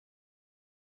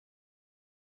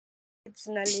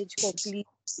knowledge completely,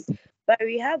 but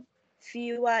we have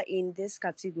fewer in this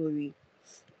category.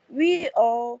 We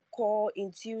all call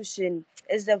intuition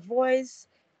is the voice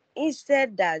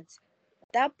instead that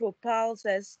propels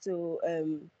us to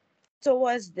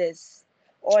towards this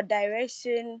or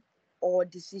direction or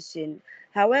decision.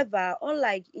 However,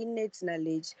 unlike innate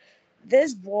knowledge,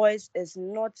 this voice is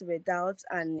not without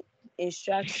an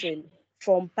instruction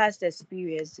from past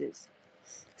experiences.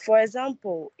 For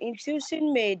example,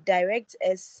 intuition may direct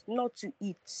us not to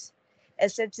eat a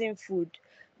certain food,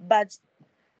 but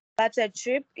a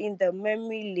trip in the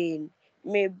memory lane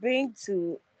may bring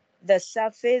the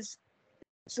surface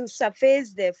to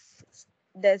surface the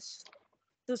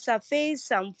to surface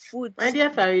some food. My dear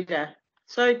Farida,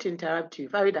 sorry to interrupt you.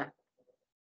 Farida.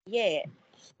 Yeah,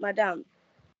 madam.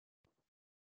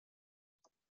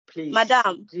 Please.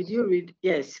 Madam. Did you read?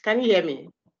 Yes. Can you hear me?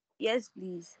 Yes,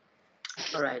 please.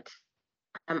 All right.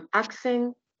 I'm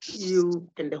asking you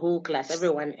and the whole class,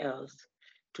 everyone else,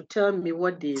 to tell me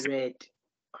what they read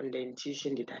on the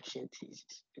intuition deduction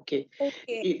thesis. Okay.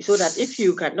 So that if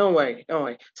you can, don't worry.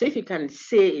 So if you can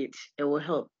say it, it will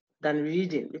help than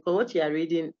reading, because what you are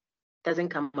reading doesn't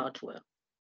come out well.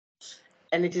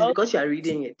 And it is because you are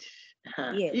reading it.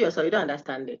 Yeah. You also, you don't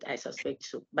understand it, I suspect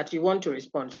so. But you want to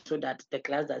respond so that the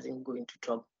class doesn't go into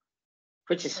trouble,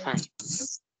 which is fine.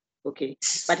 Okay.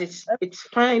 But it's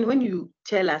fine when you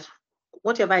tell us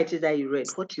whatever it is that you read,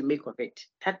 what you make of it.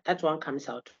 That one comes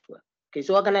out well. Okay,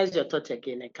 so organize your thoughts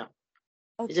again and come.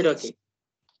 Okay. Is it okay?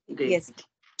 Great. Yes.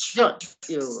 John,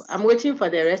 I'm waiting for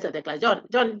the rest of the class.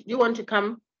 John, you want to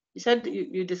come? You said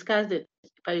you discussed it,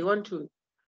 but you want to.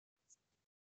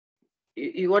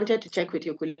 You wanted to check with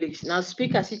your colleagues. Now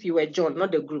speak as if you were John,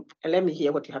 not the group, and let me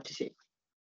hear what you have to say,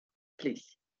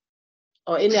 please.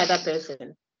 Or any other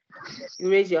person. You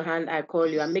raise your hand, I call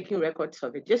you. I'm making records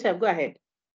of it. Joseph, go ahead.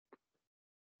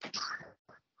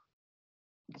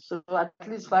 So at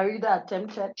least Farida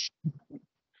attempted.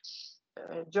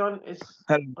 John is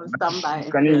on standby.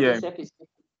 Can you hear me?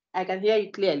 I can hear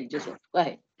you clearly, Joseph. Go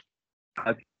ahead.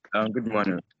 Okay. Good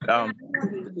morning.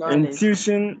 Good morning.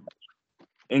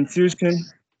 Intuition,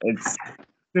 it's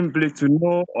simply to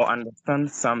know or understand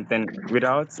something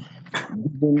without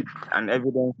giving an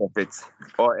evidence of it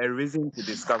or a reason to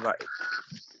discover it.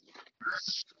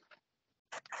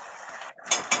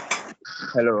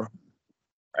 Hello,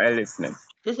 are you listening?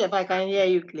 Joseph, I can hear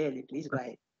you clearly. Please go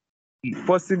ahead.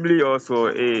 Possibly also,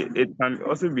 it can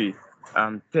also be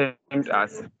termed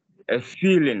as a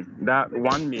feeling that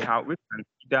one may have, which can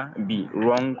either be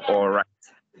wrong or right.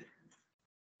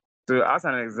 So, as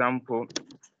an example,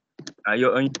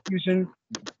 your intuition.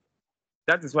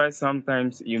 That is why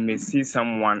sometimes you may see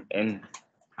someone and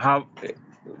have,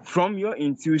 from your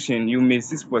intuition, you may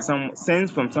see for some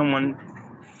sense from someone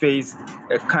face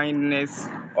a kindness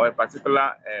or a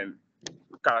particular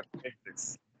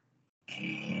characteristics.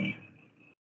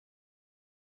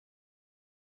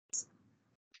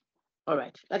 All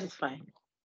right, that is fine.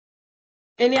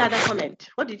 Any other comment?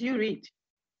 What did you read?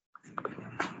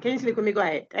 Can you speak with me? Go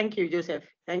ahead. Thank you, Joseph.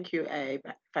 Thank you,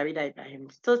 Farida Ibrahim.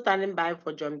 Still standing by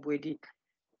for John Buedi.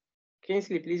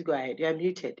 Kingsley, please go ahead. You are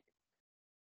muted.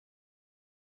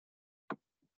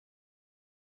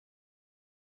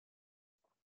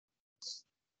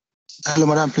 Hello,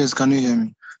 madam, please, can you hear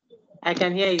me? I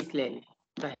can hear you clearly.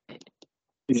 Go ahead.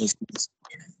 Yes.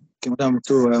 Okay, madam,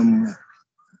 so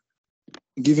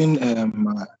giving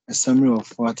a summary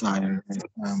of what I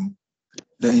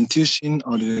the intuition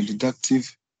or the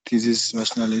deductive thesis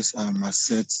rationalist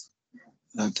asserts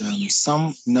that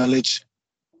some knowledge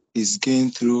is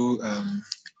gained through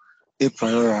a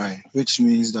priori, which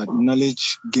means that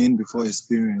knowledge gained before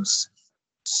experience.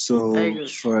 So,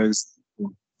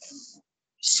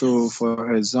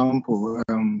 for example,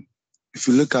 if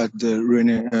you look at the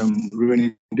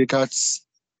René Descartes'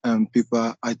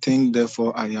 paper, I think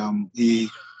therefore he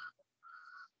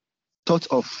thought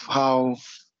of how,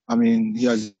 he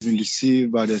has been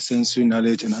deceived by the sensory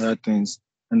knowledge and other things.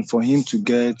 And for him to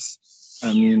get,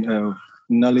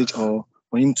 knowledge, or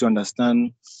for him to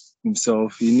understand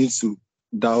himself, he needs to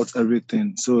doubt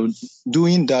everything. So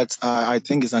doing that, I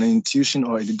think is an intuition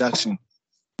or a deduction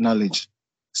knowledge.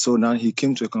 So now he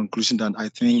came to a conclusion that I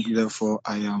think, therefore,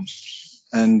 I am.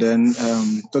 And then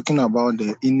talking about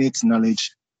the innate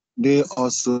knowledge, they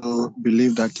also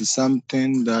believe that it's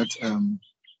something that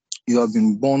you have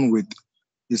been born with.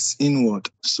 It's inward.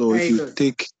 So if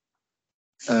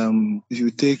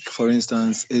you take, for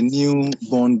instance, a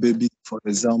newborn baby, for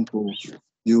example,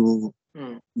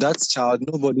 that child,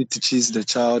 nobody teaches the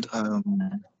child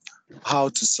how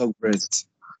to suck breast.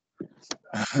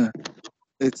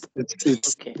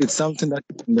 It's something that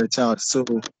is in the child. So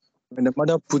when the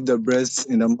mother put the breast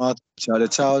in the mouth, the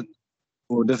child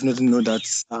will definitely know that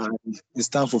it's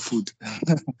time for food.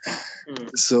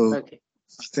 So Okay.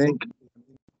 I think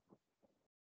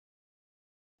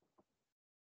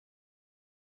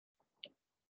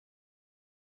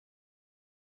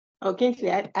Oh,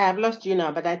 Kingsley, I have lost you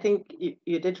now, but I think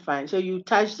you did fine. So you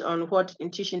touched on what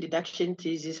intuition deduction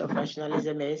thesis of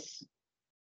rationalism is,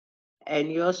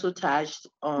 and you also touched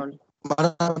on,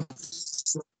 Madam,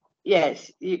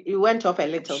 yes, you went off a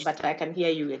little, but I can hear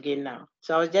you again now.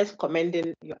 So I was just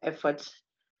commending your efforts.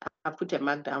 I put a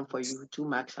mark down for you, 2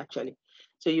 marks actually.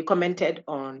 So you commented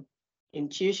on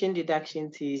intuition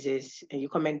deduction thesis, and you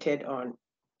commented on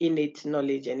innate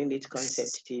knowledge and innate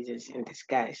concept thesis in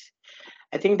disguise.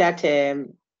 I think that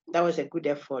that was a good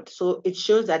effort. So it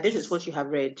shows that this is what you have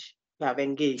read, you have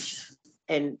engaged,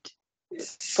 and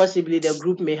possibly the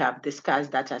group may have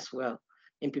discussed that as well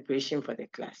in preparation for the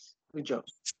class. Good job.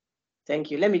 Thank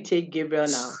you. Let me take Gabriel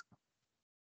now.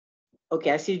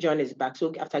 Okay, I see John is back.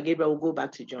 So after Gabriel, we'll go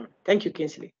back to John. Thank you,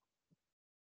 Kingsley.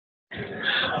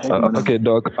 Okay,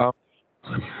 Doc.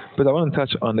 But I want to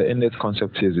touch on the innate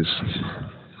concept thesis.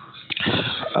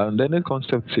 The innate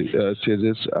concept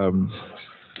thesis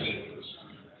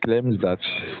claims that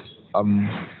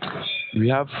we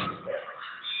have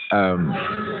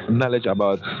knowledge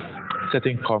about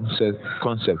certain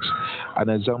concepts. An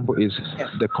example is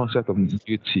the concept of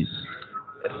beauty,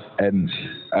 and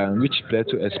which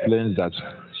Plato explains that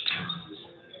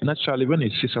naturally when you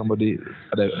see somebody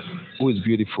who is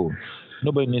beautiful,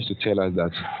 nobody needs to tell us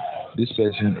that this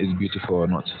person is beautiful or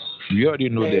not. We already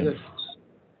know Very them. good.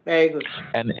 Very good.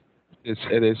 And it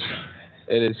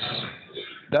is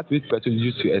that which Plato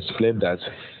used to explain that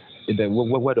in the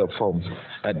word of form,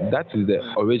 and that is the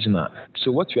original.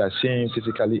 So what we are saying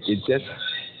physically is just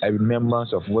a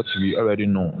remembrance of what we already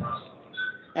know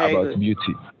Very about good.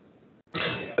 beauty.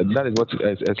 And that is what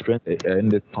is explained in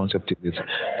the concept thesis.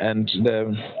 And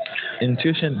the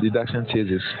intuition deduction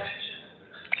thesis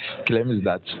claims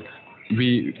that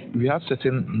we have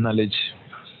certain knowledge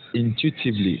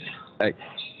intuitively, like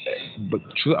but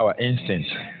through our instinct.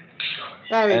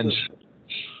 Very And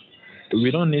good.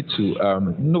 we don't need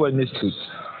to nobody needs to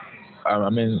I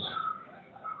mean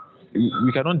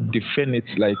we cannot define it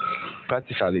like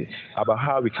practically about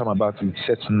how we come about with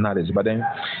certain knowledge, but then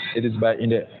it is by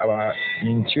our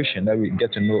intuition that we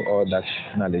get to know all that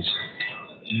knowledge.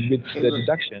 With Very the good.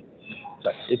 deduction,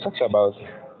 it talks about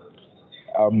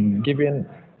giving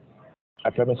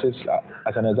a premises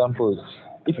as an example.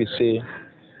 If you say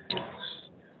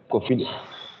Kofi,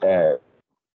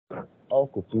 all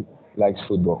Kofi likes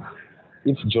football.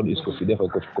 If John is Kofi, therefore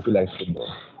Kofi likes football.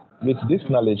 With this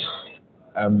knowledge,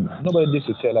 nobody needs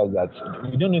to tell us that.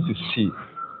 We don't need to see,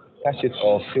 catch it,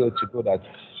 or fail to know that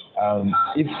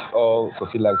if all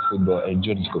Kofi likes football and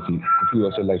John is Kofi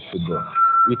also likes football.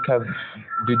 We can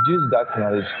deduce that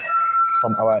knowledge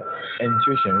from our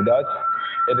intuition without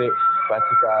any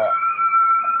practical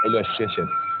illustration.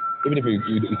 Even if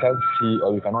you can't see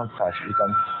or you cannot touch, you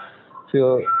can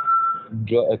still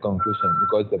draw a conclusion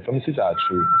because the premises are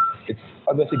true. It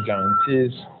obviously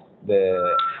guarantees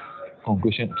the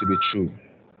conclusion to be true,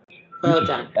 which Well is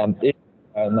done.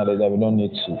 knowledge that we don't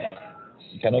need to.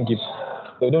 You cannot give.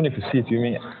 We don't need to see it. You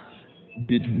mean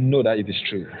know that it is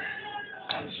true.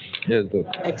 Yes, though.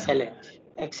 Excellent.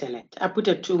 Excellent. I put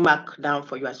a 2 mark down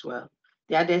for you as well.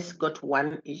 The others got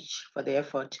 1 each for the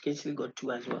effort. Kingsley got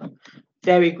 2 as well.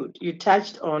 Very good. You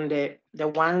touched on the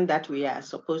one that we are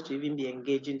supposed to even be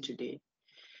engaging today,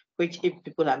 which if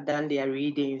people have done their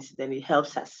readings, then it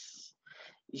helps us.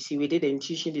 You see, we did the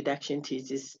intuition deduction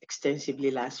thesis extensively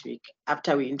last week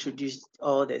after we introduced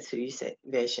all the 3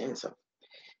 versions of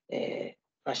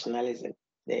rationalism,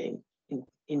 the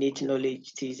innate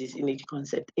knowledge thesis, innate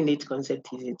concept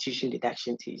thesis, intuition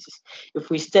deduction thesis. If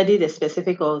we study the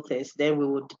specific authors, then we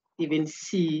would even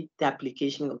see the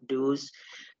application of those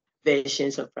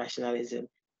versions of rationalism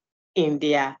in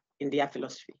their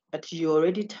philosophy. But you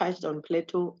already touched on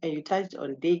Plato and you touched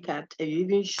on Descartes, and you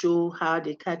even show how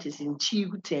Descartes is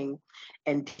intuiting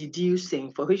and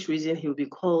deducing, for which reason he will be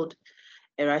called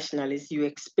a rationalist. You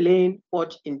explain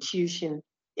what intuition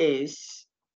is.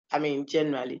 I mean,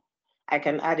 generally, I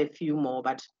can add a few more,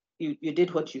 but you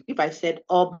did what you, if I said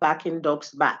all barking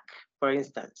dogs back, for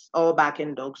instance, all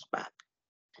barking dogs back,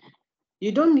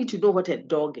 you don't need to know what a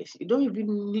dog is. You don't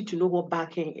even need to know what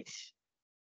barking is.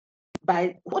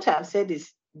 By what I've said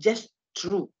is just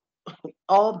true.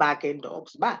 All barking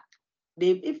dogs back.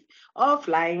 If all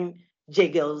flying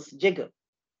jiggles jiggle,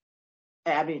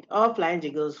 I mean, all flying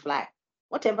jiggles fly.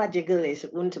 Whatever jiggle is,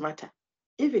 it won't matter.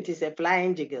 If it is a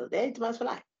flying jiggle, then it must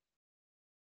fly.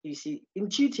 You see,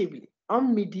 intuitively,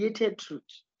 unmediated truth.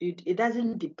 It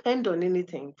doesn't depend on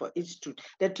anything for its truth.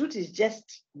 The truth is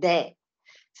just there.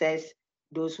 Says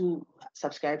those who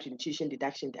subscribe to intuition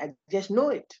deduction, I just know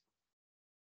it.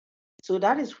 So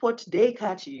that is what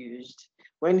Descartes used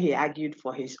when he argued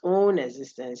for his own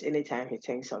existence anytime he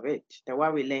thinks of it. The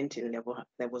one we learned in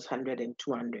levels 100 and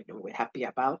 200 and we're happy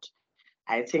about.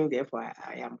 I think, therefore,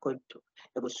 I am going to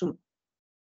level soon.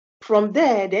 From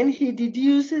there, then he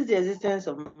deduces the existence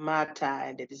of matter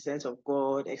and the existence of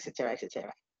God, etc.,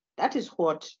 etc. That is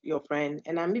what your friend,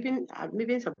 and I'm even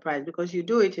surprised because you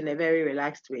do it in a very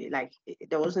relaxed way. Like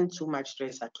there wasn't too much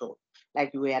stress at all.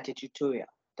 Like you were at a tutorial.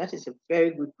 That is a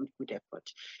very good effort.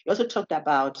 You also talked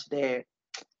about the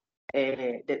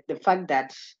fact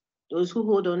that those who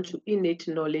hold on to innate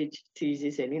knowledge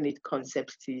thesis and innate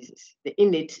concept thesis, the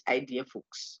innate idea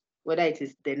folks, whether it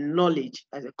is the knowledge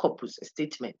as a corpus, a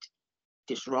statement,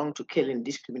 it is wrong to kill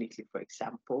indiscriminately, for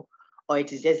example, or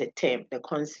it is just a term, the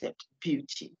concept,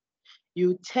 beauty.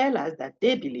 You tell us that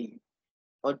they believe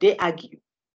or they argue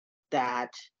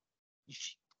that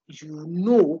you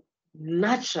know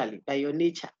naturally by your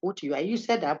nature what you are. You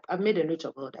said that, I made a note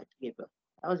of all that, Gabriel.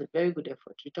 That was a very good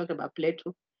effort. You talked about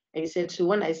Plato, and you said, so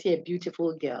when I see a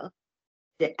beautiful girl,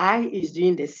 the eye is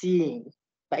doing the seeing,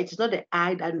 but it's not the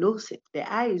eye that knows it. The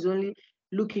eye is only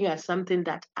looking at something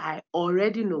that I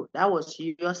already know. That was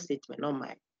your statement, not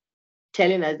mine.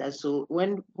 Telling us that so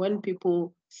when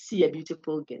people see a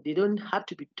beautiful girl, they don't have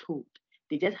to be told.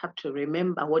 They just have to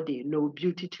remember what they know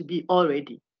beauty to be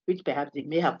already, which perhaps they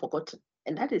may have forgotten.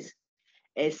 And that is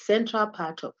a central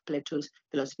part of Plato's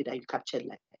philosophy that you captured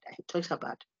like that. He talks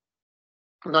about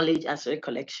knowledge as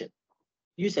recollection.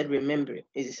 You said remembering.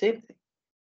 It's the same thing.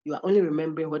 You are only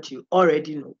remembering what you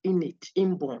already know, innate,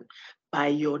 inborn, by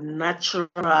your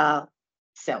natural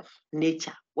self,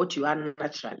 nature, what you are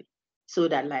naturally. So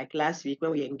that, like last week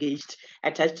when we engaged,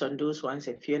 I touched on those ones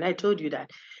a few, and I told you that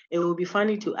it will be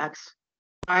funny to ask,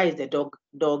 why is the dog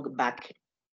barking?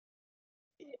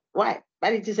 Why?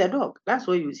 But it is a dog. That's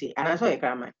what you say. And I saw a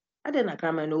crime. I didn't a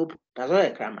crime. No, that's all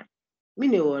a crime. Me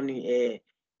no one it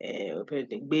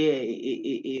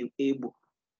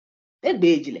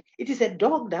is a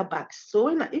dog that barks. So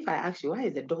if I ask you, why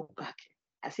is the dog barking?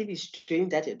 As if it's strange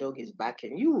that a dog is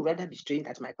barking. You would rather be strange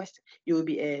at my question. You will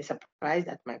be surprised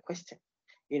at my question.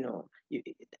 You know,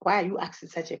 why are you asking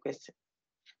such a question?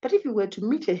 But if you were to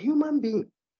meet a human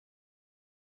being,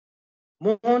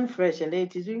 born fresh, and then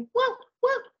it is doing, whoa,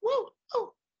 whoa, whoa,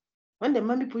 whoa. When the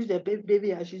mommy pushes the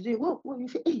baby out, she's doing, whoa, whoa, you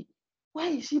say, hey, why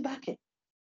is she barking?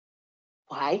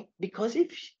 Why? Because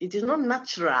if it is not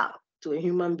natural to a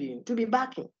human being to be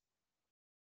barking,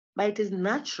 but it is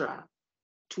natural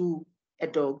to a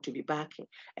dog to be barking.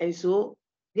 And so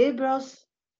Gabriel's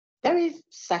very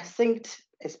succinct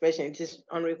expression, it is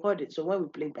unrecorded. So when we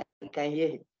play that, you can hear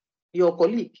him. Your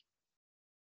colleague,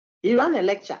 he ran a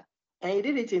lecture and he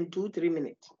did it in 2-3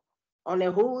 minutes on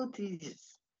a whole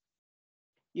thesis.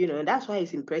 You know, and that's why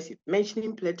it's impressive.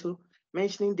 Mentioning Plato,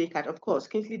 mentioning Descartes, of course,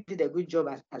 Kingsley did a good job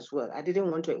as well. I didn't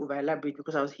want to over elaborate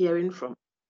because I was hearing from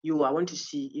you. I want to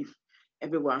see if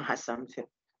everyone has something.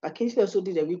 But Kingsley also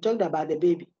did it. We talked about the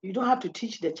baby. You don't have to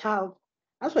teach the child.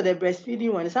 As for the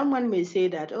breastfeeding one, someone may say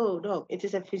that, oh, dog, it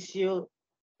is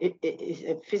it's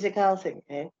a physical thing,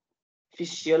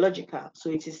 physiological.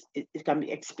 So it can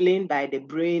be explained by the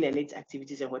brain and its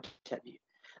activities and what have you.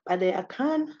 But they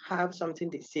can have something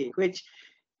they say, which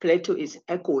Plato is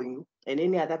echoing, and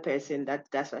any other person that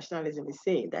does rationalism is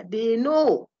saying that they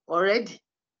know already.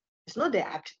 It's not the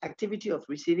activity of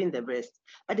receiving the breast,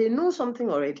 but they know something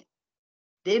already.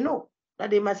 They know that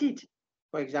they must eat.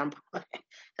 For example,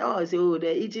 someone will say, oh,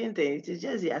 they're eating things. It's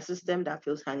just their system that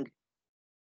feels hungry.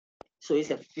 So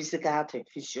it's a physical thing,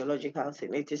 physiological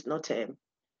thing. It is not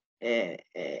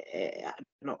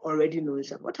already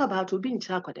knows. What about being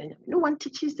child? No one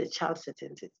teaches the child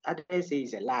certain things. Others say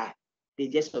it's a lie. They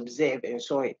just observe and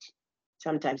saw it.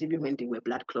 Sometimes even when they were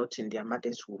blood clots in their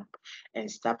mother's womb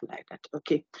and stuff like that.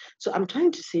 Okay, so I'm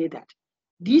trying to say that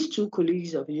these two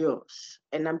colleagues of yours,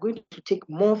 and I'm going to take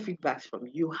more feedbacks from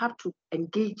you, have to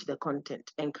engage the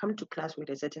content and come to class with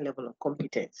a certain level of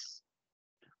competence,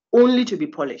 only to be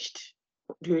polished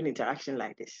during interaction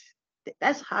like this.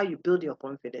 That's how you build your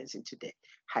confidence into the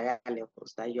higher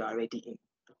levels that you're already in.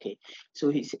 Okay, so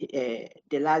he's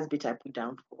the last bit I put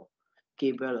down for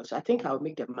Gabriel. So I think I'll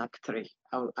make the mark 3.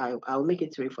 I'll make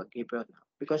it 3 for Gabriel now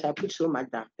because I put so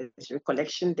much down. There's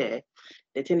recollection there.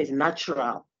 The thing is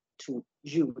natural to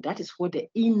you. That is what the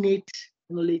innate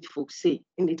knowledge folks say.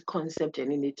 Innate concept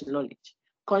and innate knowledge.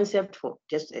 Concept for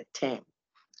just a term.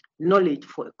 Knowledge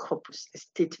for a corpus, a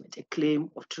statement, a claim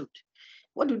of truth.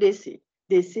 What do they say?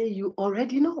 They say you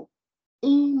already know.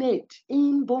 Innate,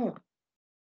 inborn.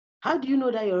 How do you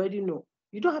know that you already know?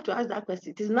 You don't have to ask that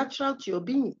question. It is natural to your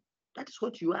being. That is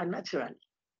what you are naturally.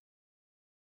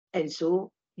 And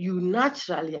so you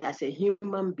naturally, as a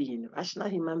human being, rational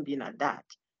human being at that,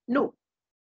 no.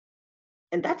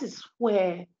 And that is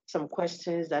where some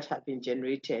questions that have been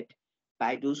generated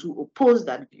by those who oppose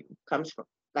that view comes from.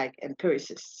 Like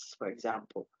empiricists, for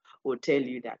example, will tell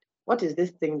you that, what is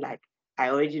this thing like? I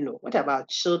already know. What about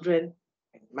children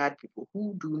and mad people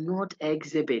who do not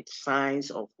exhibit signs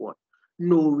of what?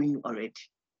 Knowing already.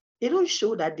 They don't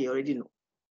show that they already know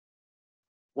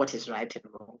what is right and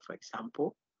wrong, for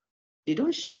example. They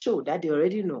don't show that they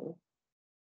already know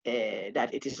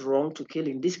that it is wrong to kill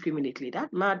indiscriminately.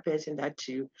 That mad person that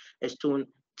threw a stone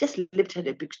just lifted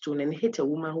a big stone and hit a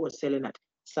woman who was selling it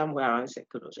somewhere around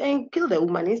Seculos and killed the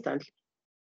woman instantly.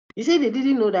 You say they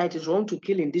didn't know that it is wrong to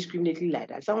kill indiscriminately like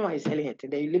that. Someone is selling it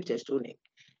and then you lift a stone.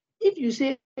 If you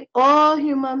say all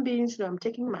human beings, I'm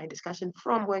taking my discussion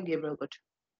from where Gabriel got to.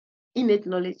 Innate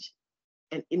knowledge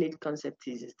and innate concept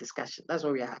is discussion. That's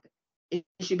what we are having. It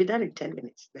should be done in 10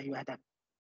 minutes, then you are done.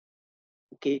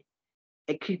 Okay.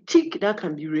 A critique that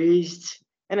can be raised,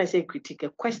 and I say critique, a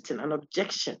question, an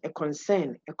objection, a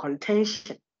concern, a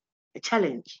contention, a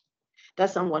challenge that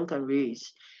someone can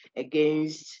raise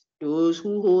against those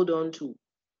who hold on to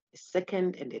the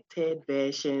second and the third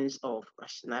versions of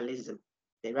rationalism.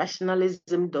 The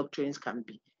rationalism doctrines can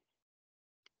be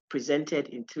presented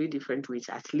in 3 different ways,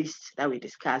 at least, that we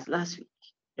discussed last week.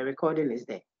 The recording is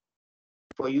there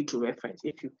for you to reference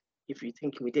if you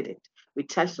think we did it. We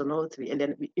touched on all 3, and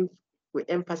then we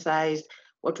emphasized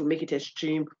what will make it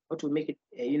extreme, what will make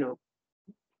it,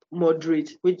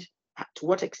 moderate, which to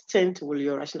what extent will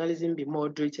your rationalism be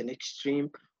moderate and extreme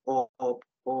or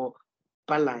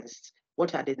balanced?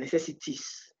 What are the necessities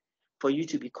for you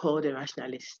to be called a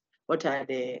rationalist? What are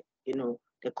the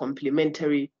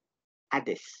complementary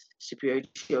others,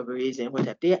 superiority of reason,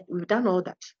 whatever? We've done all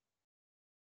that.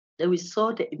 Then we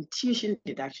saw the intuition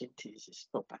deduction thesis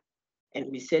proper.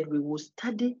 And we said we will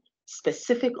study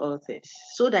specific authors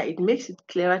so that it makes it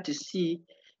clearer to see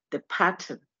the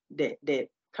pattern, the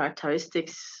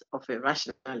characteristics of a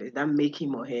rationalist that make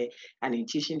him or her an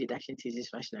intuition deduction thesis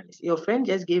rationalist. Your friend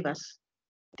just gave us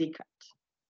Descartes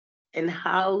and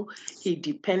how he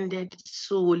depended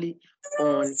solely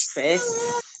on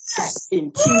first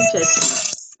intuitively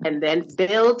and then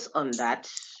built on that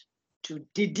to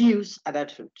deduce other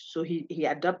truths. So he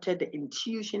adopted the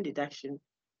intuition deduction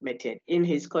method in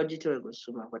his cogito ergo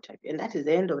sum, what have you. And that is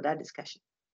the end of that discussion.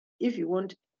 If you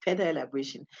want further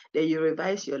elaboration, then you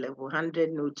revise your level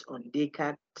 100 notes on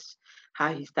Descartes,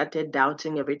 how he started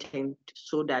doubting everything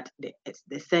so that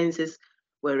the senses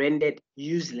were rendered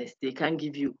useless. They can't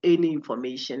give you any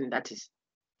information that is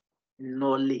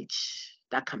knowledge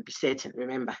that can be certain.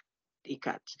 Remember,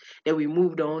 Descartes. Then we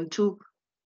moved on to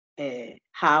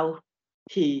how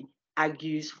he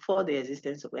argues for the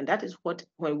existence of, and that is what,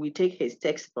 when we take his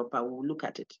text proper, we'll look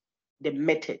at it, the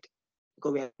method,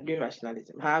 because we are doing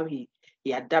rationalism, how he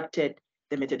adapted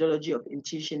the methodology of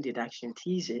intuition deduction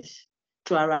thesis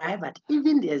to arrive at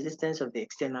even the existence of the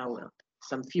external world.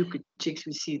 Some few critiques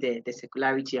we see the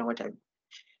secularity and whatever.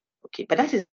 Okay, but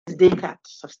that is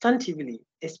Descartes substantively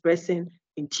expressing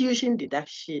intuition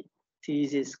deduction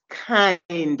thesis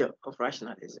kind of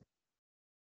rationalism.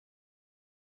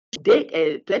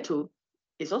 Plato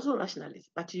is also rationalist,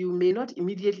 but you may not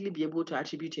immediately be able to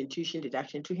attribute intuition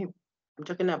deduction to him. I'm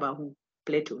talking about who?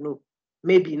 Plato. No,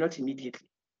 maybe not immediately.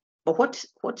 But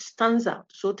what stands out?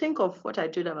 So think of what I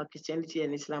told about Christianity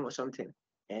and Islam or something.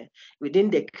 Within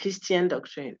the Christian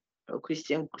doctrine or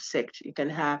Christian sect, you can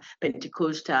have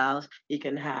Pentecostals, you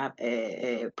can have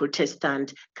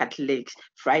Protestant, Catholics,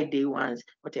 Friday ones,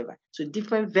 whatever. So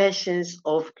different versions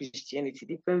of Christianity,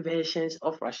 different versions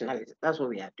of rationalism. That's what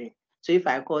we are doing. So if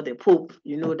I call the Pope,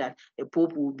 you know that the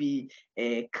Pope will be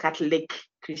a Catholic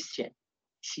Christian.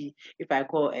 See, if I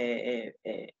call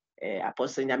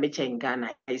Apostle Nyamecha in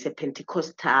Ghana, he's a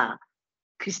Pentecostal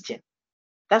Christian.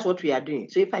 That's what we are doing.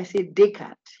 So if I say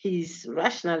Descartes, he's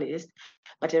rationalist,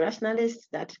 but a rationalist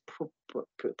that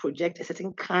projects a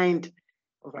certain kind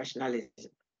of rationalism.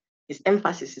 His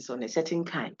emphasis is on a certain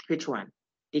kind. Which one?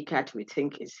 Descartes, we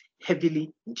think, is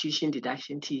heavily intuition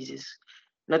deduction thesis,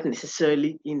 not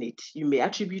necessarily innate. You may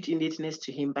attribute innateness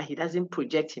to him, but he doesn't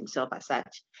project himself as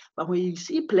such. But when you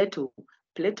see Plato,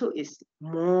 Plato is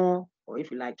more, or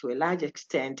if you like, to a large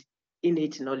extent,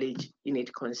 innate knowledge,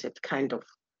 innate concept kind of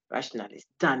rationalist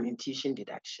than intuition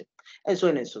deduction, and so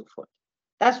on and so forth.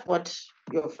 That's what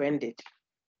your friend did,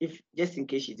 if just in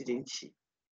case you didn't see.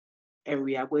 And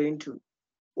we are going to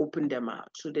open them out.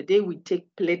 So the day we take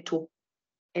Plato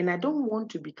And I don't want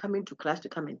to be coming to class to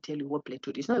come and tell you what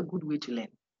Plato did. It's not a good way to learn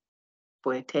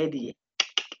for a third year.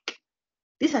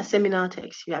 These are seminal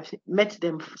texts. You have met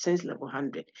them since level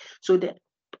 100. So that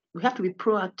we have to be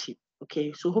proactive.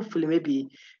 Okay, so hopefully maybe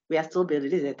we are still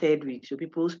building. This is the third week, so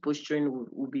people's posturing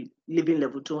will be leaving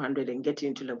level 200 and getting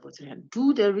into level 300.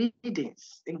 Do the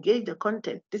readings, engage the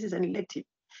content. This is an elective.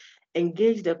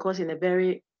 Engage the course in a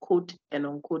very quote and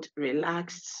unquote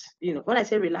relaxed. When I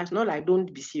say relaxed, not like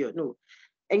don't be serious. No,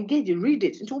 engage, read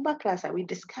it. Into Uber class, and we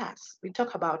discuss, we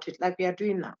talk about it like we are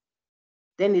doing now.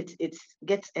 Then it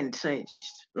gets entrenched.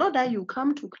 Not that you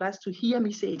come to class to hear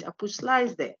me say it. I put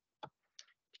slides there.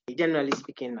 Generally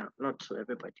speaking now, not to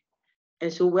everybody.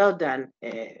 And so well done,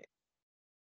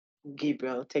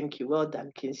 Gabriel. Thank you. Well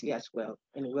done, Kingsley, as well.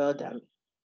 And well done.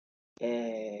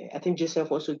 I think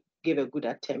Joseph also gave a good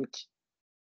attempt.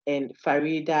 And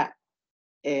Farida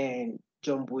and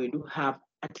John Boedu have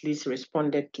at least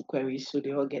responded to queries, so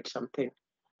they all get something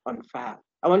on file.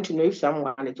 I want to know if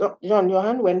someone is, John, your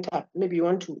hand went up. Maybe you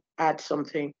want to add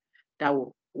something that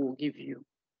will give you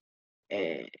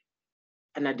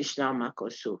an additional mark or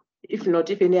so. If not,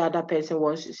 if any other person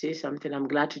wants to say something, I'm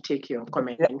glad to take your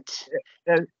comment.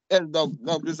 Yes, Doc,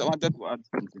 please, I wanted to add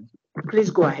something. Please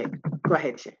go ahead. Go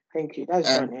ahead, sir. Thank you. That's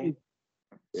John.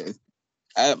 Yes.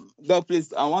 Doc,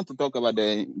 please, I want to talk about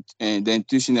the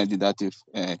intuition and deductive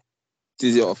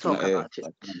theory of talk about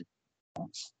it.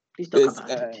 Please talk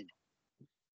about it.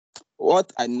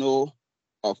 What I know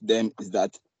of them is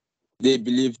that they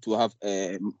believe to have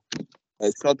a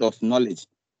sort of knowledge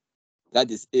that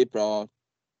is a prior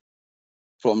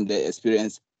from the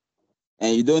experience,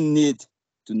 and you don't need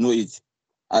to know it.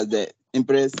 As the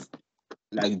Empress,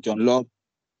 like John Locke,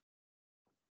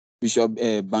 Bishop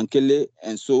Bankele,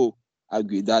 and so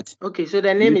agree that. Okay, so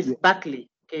the name is Buckley.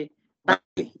 Okay,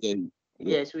 Buckley. Yeah.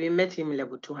 Yes, we met him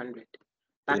level 200.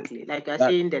 Buckley, yes. Like I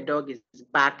saying, the dog is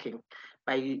barking,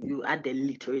 but you add the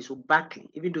little, so Buckley,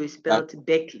 even though it's spelled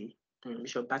Beckley.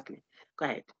 Bishop Buckley. Go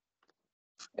ahead.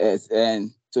 Yes,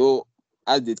 and so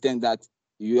as they think that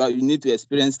you need to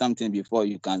experience something before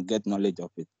you can get knowledge of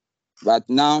it. But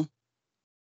now,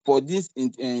 for this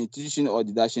intuition or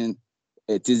deduction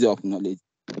theory of knowledge,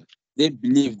 they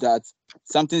believe that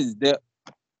something is there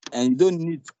and you don't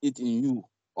need it in you,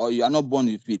 or you are not born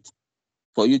with it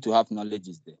for you to have knowledge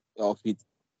of it.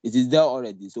 It is there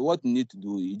already. So what you need to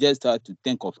do, you just start to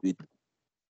think of it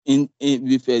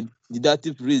with a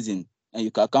deductive reason, and you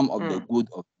can come up the good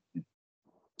of it.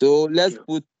 So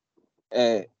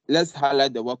let's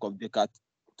highlight the work of Descartes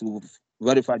to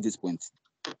verify this point.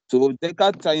 So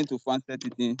Descartes trying to find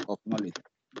certainty of knowledge.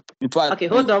 In fact, okay,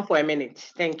 hold on for a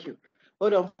minute. Thank you.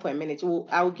 Hold on for a minute.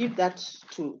 I'll give that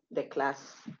to the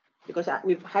class because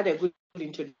we've had a good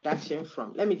introduction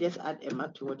from. Let me just add a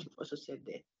mark to what you've also said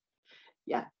there.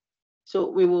 Yeah. So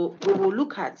we will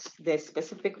look at the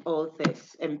specific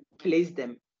authors and place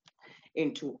them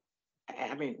into.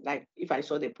 I mean, like if I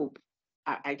saw the Pope,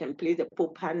 I can place the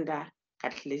Pope under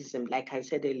Catholicism, like I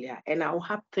said earlier, and I'll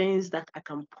have things that I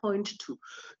can point to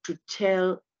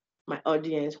tell my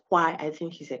audience why I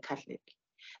think he's a Catholic.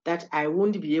 That I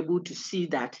won't be able to see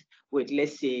that with,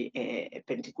 let's say, a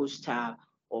Pentecostal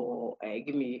or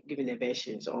give me the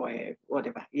versions or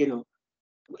whatever.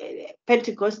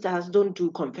 Pentecostals don't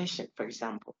do confession, for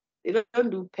example. They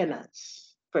don't do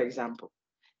penance, for example.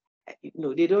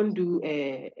 They don't do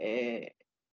the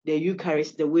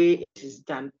Eucharist the way it is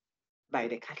done by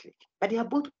the Catholic. But they are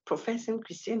both professing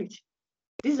Christianity.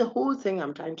 This is the whole thing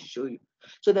I'm trying to show you.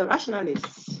 So the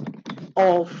rationalists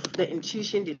of the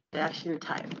intuition deduction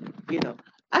type,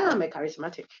 I am a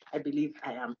charismatic. I believe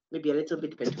I am maybe a little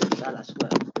bit Pentecostal as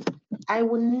well. I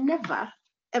will never,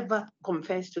 ever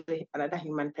confess to another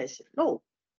human person. No.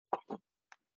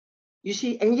 You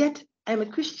see, and yet I'm a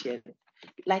Christian,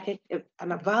 like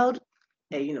an avowed,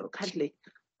 Catholic,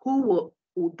 who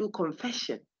will do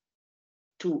confession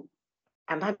to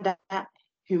another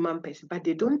human person, but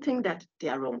they don't think that they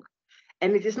are wrong.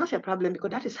 And it is not a problem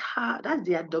because that's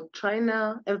their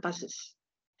doctrinal emphasis.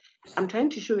 I'm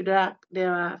trying to show you that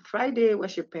there are Friday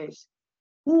worshippers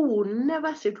who will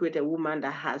never sit with a woman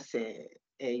that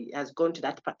has gone to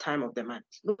that time of the month.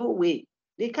 No way.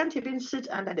 They can't even sit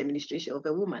under the administration of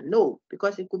a woman. No,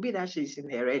 because it could be that she's in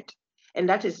her red. And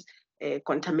that is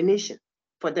contamination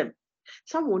for them.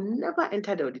 Some will never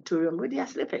enter the auditorium with their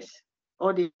slippers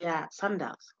or their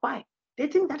sandals. Why? They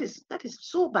think that is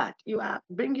so bad. You are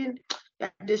bringing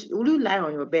this. Will you lie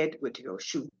on your bed with your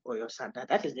shoe or your sandal?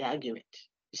 That is the argument.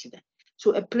 You see that?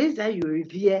 So a place that you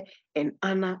revere and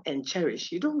honor and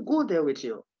cherish, you don't go there with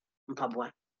your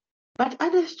mpabwa. But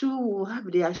others too will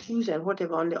have their shoes and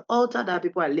whatever on the altar that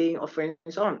people are laying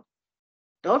offerings on.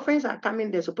 The offerings are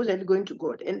coming, they're supposedly going to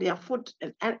God, and they are foot.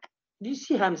 And do you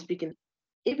see how I'm speaking?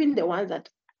 Even the ones that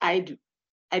I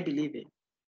believe in,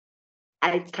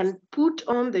 I can put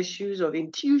on the shoes of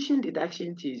intuition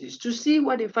deduction thesis to see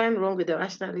what they find wrong with the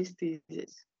rationalist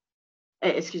thesis.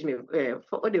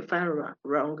 For what they find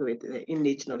wrong with the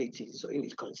innate knowledge thesis or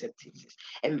innate concept thesis,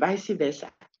 and vice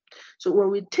versa. So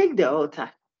when we take the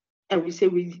altar and we say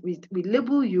we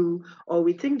label you, or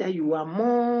we think that you are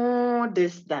more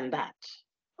this than that,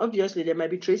 obviously there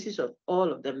might be traces of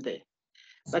all of them there.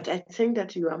 But I think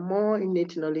that you are more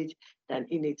innate knowledge than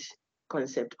innate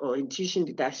concept or intuition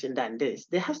deduction than this.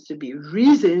 There has to be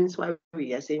reasons why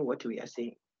we are saying what we are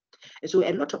saying. And so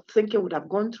a lot of thinking would have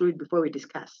gone through it before we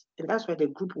discuss. And that's why the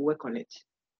group will work on it.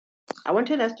 I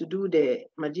wanted us to do the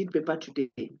Majid paper today,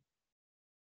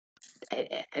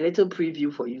 a little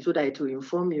preview for you so that it will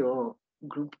inform your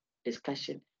group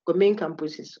discussion. The main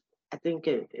campus is, I think,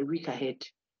 a week ahead.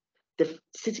 The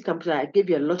city campus, I gave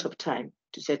you a lot of time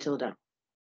to settle down.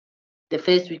 The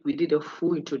first week we did a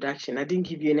full introduction. I didn't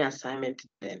give you any assignment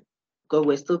then because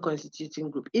we're still constituting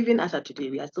group. Even as of today,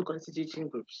 we are still constituting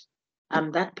groups.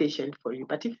 I'm that patient for you.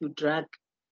 But if you drag,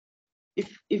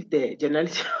 if the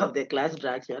generality of the class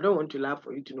drags me, I don't want to laugh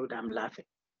for you to know that I'm laughing.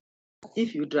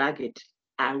 If you drag it,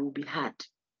 I will be hard.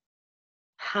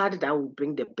 Hard that will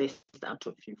bring the best out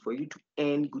of you for you to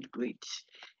earn good grades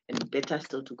and better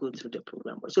still to go through the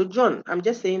program. So John, I'm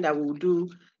just saying that we'll do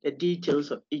the details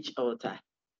of each altar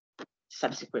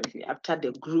subsequently after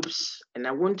the groups, and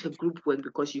I want a group work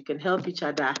because you can help each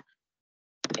other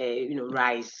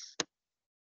rise.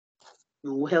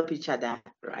 You will help each other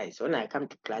rise. When I come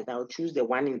to class, I'll choose the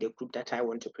one in the group that I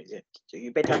want to present. So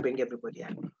you better bring everybody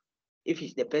up.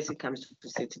 If the person comes to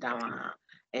sit down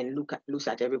and looks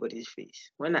at everybody's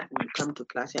face, when you come to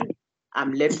class and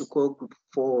I'm led to call group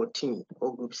 14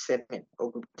 or group 7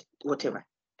 or group whatever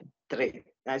 3,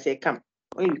 I say come.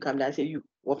 When you come, I say you,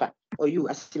 Wafa, or you,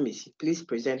 Asimisi, please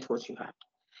present what you have.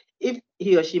 If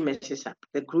he or she messes up,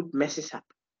 the group messes up.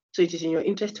 So it is in your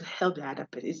interest to help the other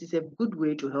person. It is a good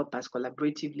way to help us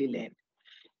collaboratively learn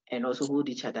and also hold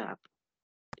each other up,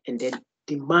 and then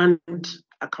demand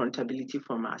accountability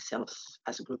from ourselves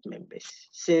as group members,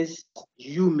 since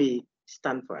you may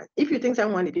stand for us. If you think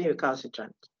someone is being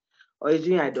recalcitrant or is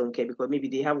doing I don't care because maybe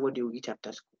they have what they will eat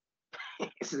after school,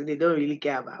 so they don't really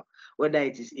care about whether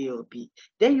it is A or B,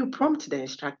 then you prompt the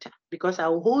instructor, because I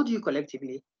will hold you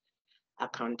collectively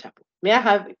accountable. May I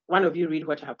have one of you read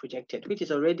what I have projected, which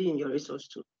is already in your resource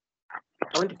too?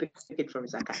 I want to pick it from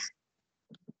Zakai.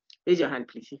 Raise your hand,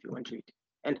 please, if you want to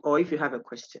read, or if you have a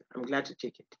question. I'm glad to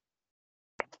take it.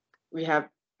 We have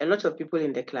a lot of people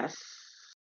in the class,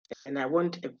 and I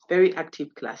want a very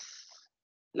active class,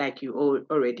 like you all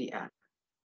already are.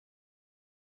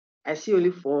 I see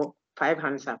only 4, 5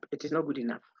 hands up. It is not good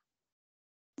enough.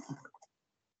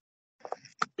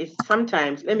 It's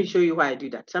sometimes, let me show you why I do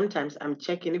that. Sometimes I'm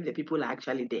checking if the people are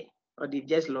actually there, or they've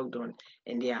just logged on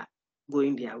and they are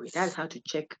going their way. That's how to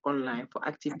check online for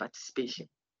active participation,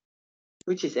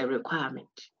 which is a requirement.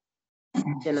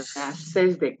 Then I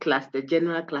assess the class, the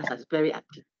general class, as very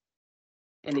active,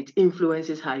 and it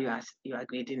influences how you are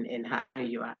grading and how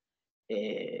you are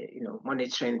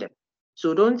monitoring them.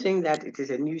 So don't think that it is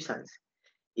a nuisance.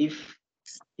 If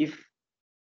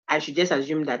I should just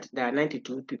assume that there are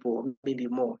 92 people or maybe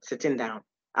more sitting down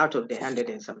out of the 100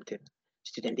 and something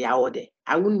students, they are all there.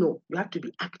 I won't know. You have to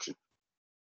be active.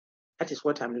 That is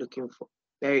what I'm looking for.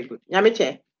 Very good.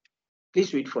 Nyamiche,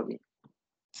 please read for me.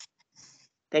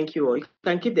 Thank you all. You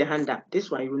can keep the hand up. This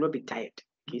one, you will not be tired.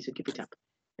 Okay, so keep it up.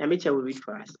 Nyamiche will read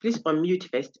for us. Please unmute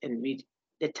first and read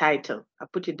the title. I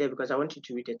put it there because I want you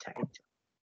to read the title.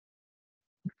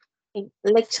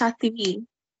 Lecture 3,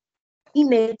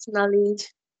 Innate Knowledge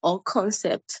or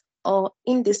Concept or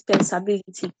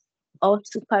Indispensability or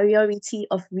Superiority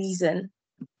of Reason.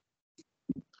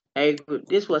 Very good.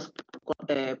 This was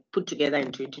put together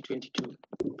in 2022,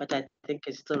 but I think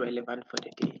it's still relevant for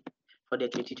the day, for the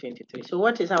 2023. So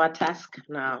what is our task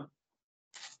now?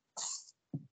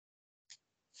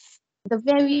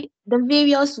 The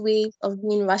various ways of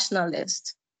being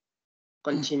rationalist.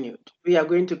 Continued. We are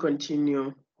going to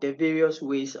continue the various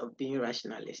ways of being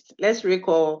rationalist. Let's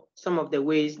recall some of the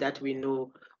ways that we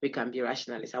know we can be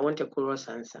rationalist. I want a chorus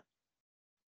answer.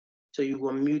 So you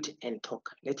will mute and talk.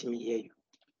 Let me hear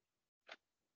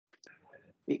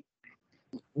you.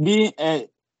 Being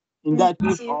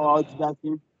inductive or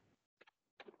deductive.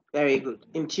 Very good.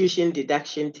 Intuition,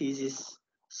 deduction, thesis,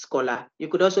 scholar. You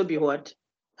could also be what?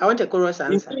 I want a chorus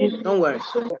answer. Don't worry.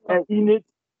 Innate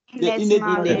Innate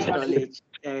knowledge.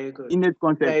 Very good. Innate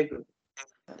concept. Very good.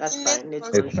 That's fine. Innate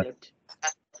concept.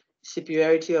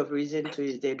 superiority of reason to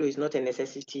is there, though it's not a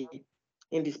necessity,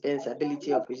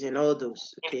 indispensability of reason, all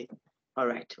those. Okay. All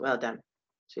right. Well done.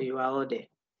 So you are all there.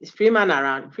 Is Freeman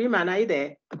around? Freeman, are you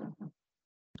there?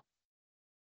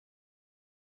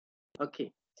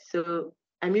 Okay. So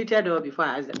I muted all before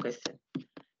I ask the question.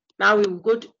 Now we will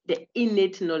go to the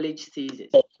innate knowledge thesis.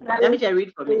 Let me just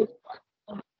read for me.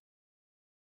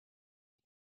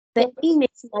 The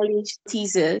innate knowledge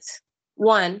thesis,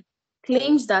 1,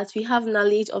 claims that we have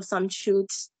knowledge of some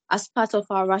truths as part of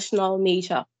our rational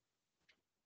nature.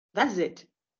 That's it.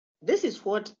 This is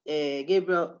what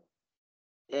Gabriel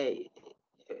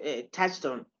touched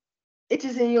on. It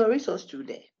is in your resource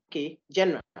today. Okay,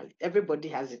 generally, everybody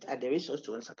has it at the resource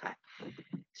to Osaka.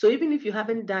 So even if you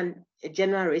haven't done a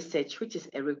general research, which is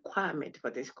a requirement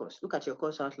for this course, look at your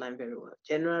course outline very well.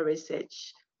 General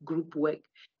research, group work,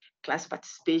 class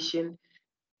participation,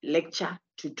 lecture,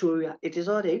 tutorial. It is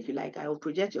all there. If you like, I will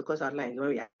project your course outline when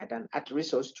we are done at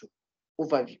resource 2,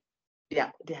 overview. They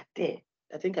are there.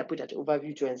 I think I put at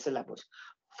overview 2 and syllabus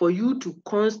for you to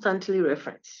constantly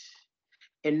reference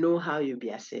and know how you'll be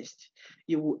assessed.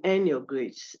 You will earn your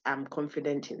grades. I'm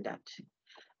confident in that.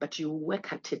 But you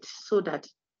work at it so that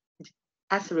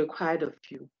as required of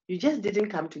you, you just didn't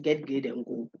come to get grade and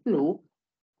go. No,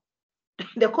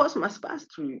 the course must pass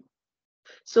through you.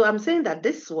 So I'm saying that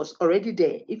this was already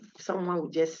there. If someone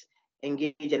would just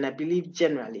engage, and I believe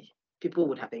generally people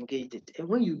would have engaged it. And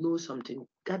when you know something, you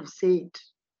got to say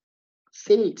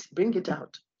it, bring it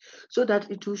out, so that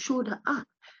it will show that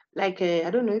like I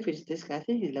don't know if it's this guy. I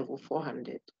think he's level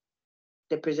 400.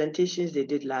 The presentations they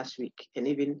did last week and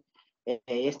even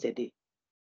yesterday.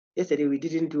 Yesterday we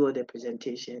didn't do all the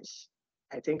presentations.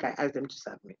 I think I asked them to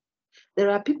submit. There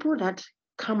are people that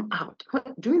come out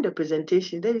during the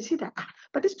presentation, then you see that,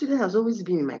 but this student has always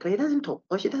been in my class. He doesn't talk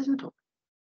or she doesn't talk.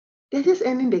 They're just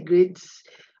earning the grades.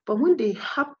 But when they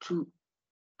have to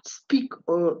speak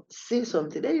or say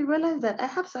something, then you realize that I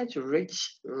have such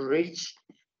rich,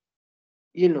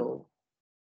 you know,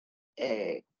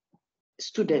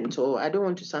 student, or I don't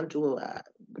want to sound too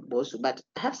boss, but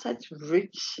I have such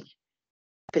rich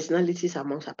personalities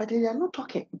amongst us, but they are not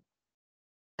talking.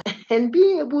 And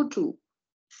being able to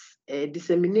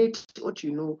disseminate what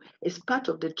you know is part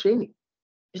of the training.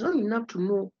 It's not enough to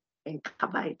know and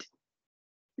cover it.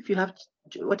 If you have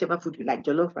whatever food you like,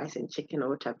 jollof rice and chicken or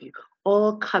what have you,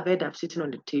 all covered up, sitting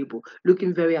on the table,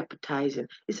 looking very appetizing,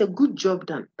 it's a good job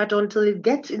done. But until it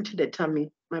gets into the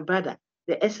tummy, my brother,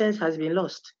 the essence has been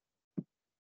lost.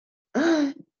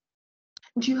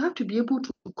 You have to be able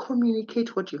to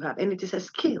communicate what you have. And it is a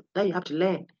skill that you have to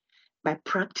learn by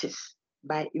practice,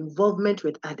 by involvement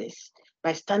with others,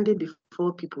 by standing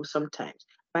before people sometimes,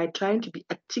 by trying to be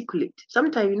articulate.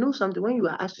 Sometimes you know something when you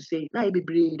are asked to say, now you be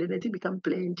brave, then it become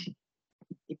plenty.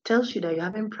 It tells you that you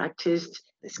haven't practiced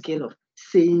the skill of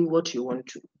saying what you want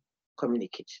to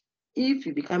communicate. If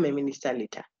you become a minister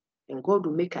later, and God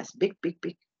will make us big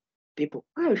people.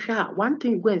 One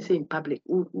thing you go and say in public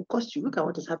will cost you. Look at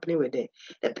what is happening with the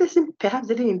person perhaps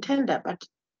didn't intend that, but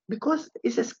because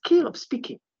it's a skill of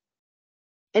speaking.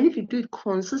 And if you do it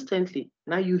consistently,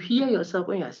 now you hear yourself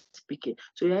when you're speaking.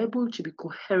 So you're able to be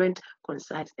coherent,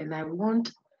 concise. And I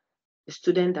want the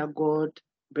student that God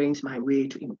brings my way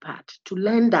to impart to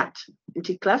learn that.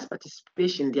 Into class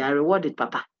participation, they are rewarded,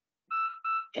 Papa.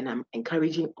 And I'm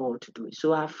encouraging all to do it.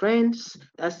 So our friends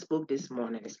that spoke this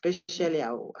morning, especially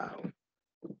our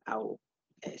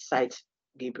cite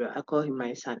Gabriel. I call him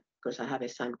my son because I have a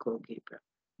son called Gabriel.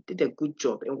 Did a good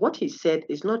job. And what he said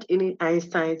is not any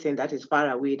Einstein thing that is far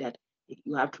away that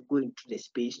you have to go into the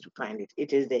space to find it.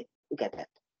 It is there. Look at that.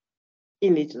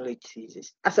 Innate knowledge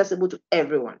thesis, accessible to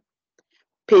everyone.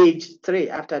 Page 3,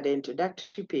 after the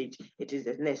introductory page, it is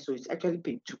the next. So it's actually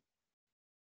page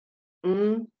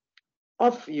 2.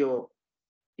 Of your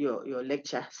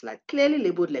lecture slide, clearly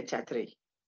labeled lecture 3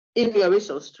 in your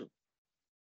resource 2.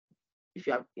 If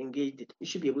you have engaged it, you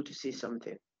should be able to say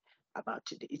something about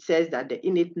it. It says that the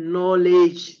innate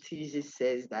knowledge thesis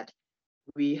says that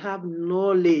we have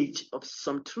knowledge of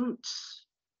some truths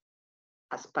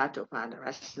as part of our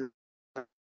rational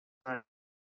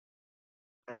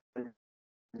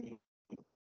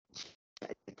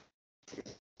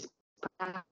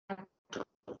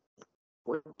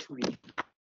what we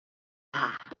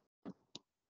are.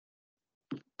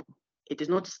 It is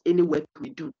not any work we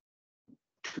do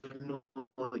to know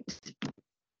it.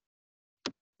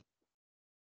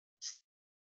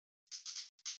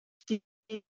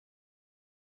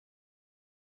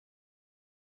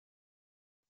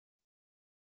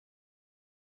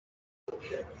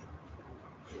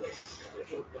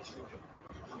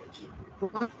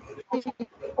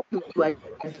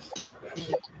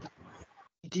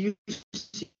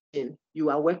 intuition, you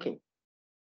are working.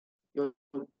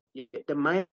 The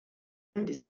mind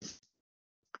is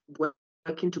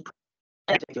working to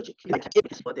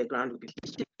or the ground will be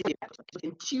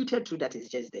intuited to that is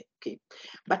just there. Okay.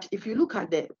 But if you look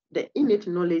at the innate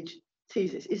knowledge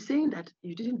thesis, it's saying that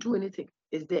you didn't do anything.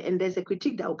 Is there, and there's a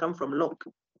critique that will come from Locke.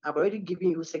 I've already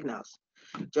given you signals.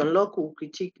 John Locke will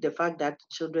critique the fact that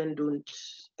children don't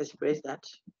express that,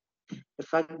 the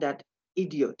fact that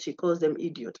idiots, he calls them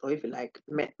idiots, or if you like,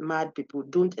 mad people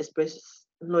don't express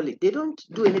knowledge. They don't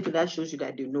do anything that shows you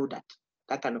that they know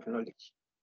that kind of knowledge.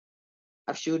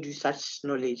 I've showed you such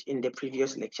knowledge in the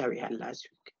previous lecture we had last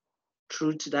week.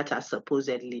 Truths that are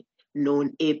supposedly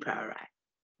known a priori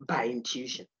by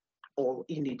intuition or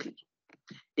innately.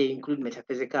 They include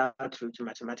metaphysical truths,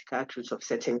 mathematical truths of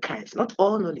certain kinds. Not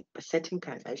all knowledge, but certain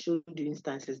kinds. I showed you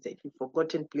instances that if you've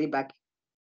forgotten, play back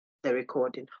the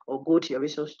recording or go to your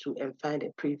resource tool and find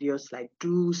a previous, like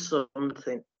do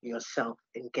something yourself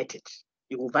and get it.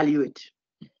 You will value it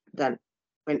than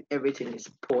when everything is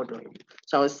poured on you.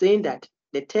 So I was saying that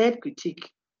the third critique,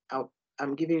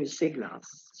 I'm giving you signals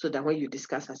so that when you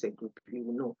discuss as a group, you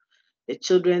will know. The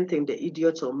children think the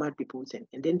idiots or mad people think,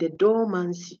 and then the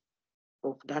dormancy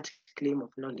of that claim of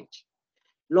knowledge.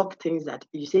 Locke thinks that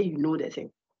you say you know the thing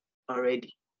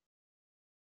already,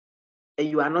 and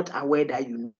you are not aware that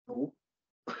you know.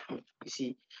 You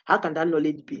see, how can that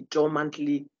knowledge be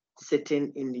dormantly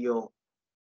sitting in your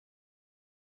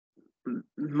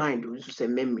mind, which is a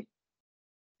memory?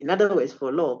 In other words,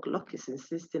 for Locke is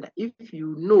insisting that if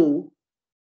you know,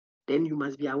 then you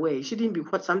must be aware. It shouldn't be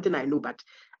something I know, but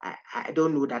I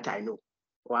don't know that I know,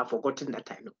 or I've forgotten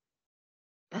that I know.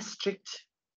 That's strict.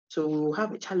 So we'll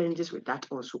have challenges with that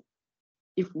also.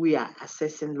 If we are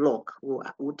assessing Locke,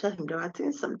 we'll tell him there are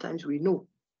things sometimes we know,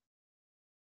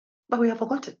 but we have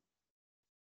forgotten.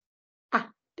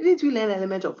 Didn't we learn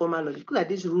element of formal logic? Look at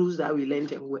these rules that we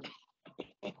learned and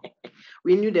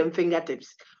we knew them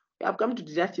fingertips. We have come to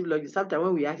deductive logic. Sometimes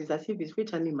when we ask, it's as if it's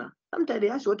which animal. Sometimes they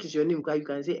ask, what is your name? You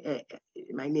can say,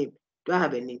 my name. Do I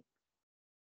have a name?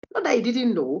 Not that you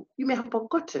didn't know, you may have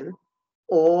forgotten,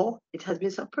 or it has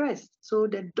been suppressed. So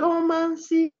the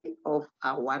dormancy of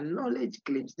our knowledge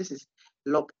claims, this is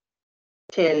Locke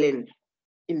telling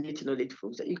innate knowledge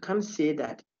folks that you can't say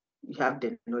that you have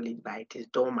the knowledge, but it is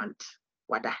dormant.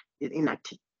 Wada is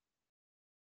inactive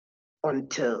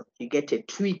until you get a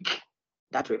tweak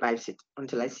that revives it.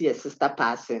 Until I see a sister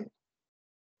person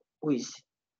who is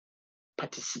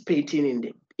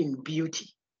participating in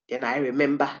beauty, then I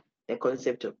remember the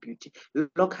concept of beauty.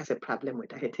 Locke has a problem with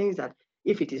that. He thinks that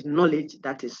if it is knowledge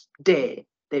that is there,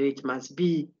 then it must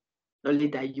be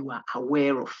knowledge that you are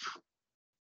aware of.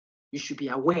 You should be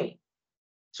aware.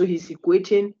 So he's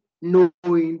equating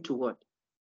knowing to what?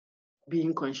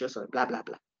 Being conscious of blah, blah,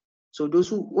 blah. So those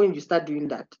who, when you start doing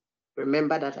that,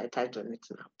 remember that I typed on it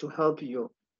now to help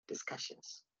your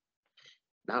discussions.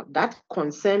 Now, that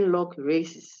concern Locke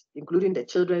raises, including the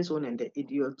children's own and the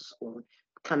idiot's own,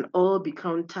 can all be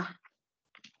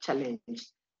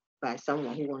counter-challenged by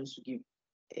someone who wants to give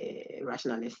a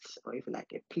rationalist, or if you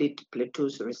like, a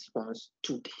Plato's response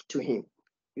to him.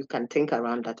 You can think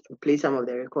around that and play some of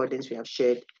the recordings we have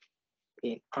shared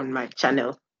on my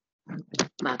channel,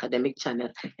 my academic channel,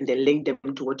 and then link them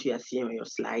to what you are seeing on your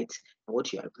slides and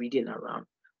what you are reading around.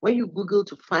 When you Google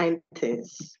to find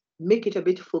things, make it a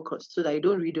bit focused so that you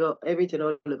don't read everything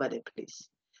all over the place.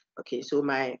 Okay, so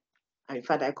my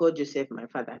father, I call Joseph my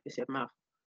father. Joseph Maf.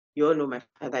 You all know my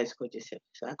father is called Joseph.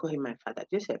 So I call him my father.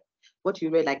 Joseph, what you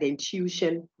read, like the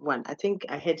intuition one, I think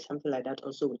I heard something like that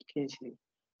also with Kingsley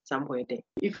somewhere there.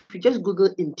 If you just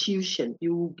Google intuition,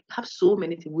 you have so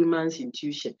many things. Women's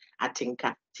intuition,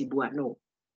 Atinka, Tibua. No.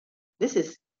 This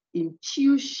is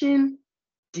intuition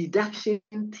deduction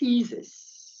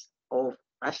thesis of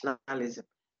rationalism.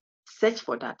 Search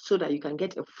for that so that you can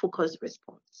get a focused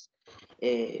response.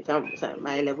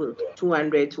 My level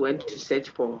 200 went to search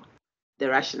for the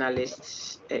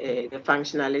rationalist, the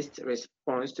functionalist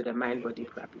response to the mind-body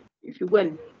problem. If you go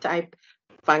and type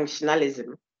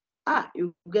functionalism,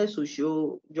 you get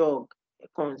social, jog,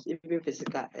 cons, even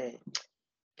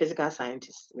physical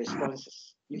scientist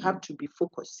responses. You have to be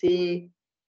focused. Say,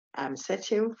 I'm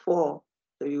searching for,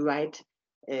 so you write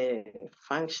a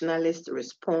functionalist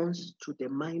response to the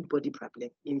mind-body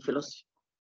problem in philosophy.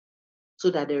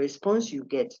 So that the response you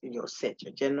get in your search,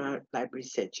 your general library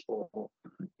search, or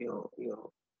your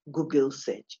Google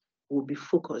search will be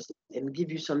focused and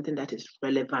give you something that is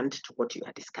relevant to what you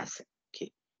are discussing.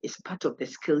 Okay, it's part of the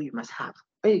skill you must have.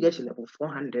 When you get to level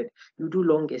 400, you do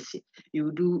long essay,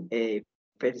 you do a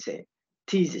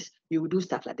thesis, you do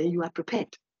stuff like that. Then you are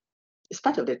prepared. It's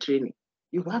part of the training.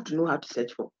 You have to know how to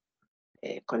search for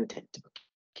content.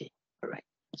 Okay, all right.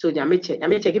 So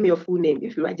Nyameche, give me your full name.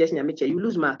 If you write just Nyameche, you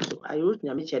lose marks. So I wrote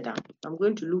Nyameche down. I'm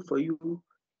going to look for you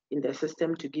in the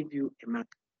system to give you a mark.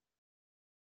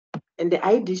 And the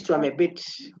IDs too, I'm a bit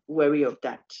wary of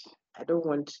that. I don't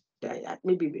want that.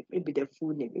 Maybe the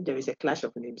full name. If there is a clash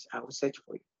of names, I will search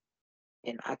for you.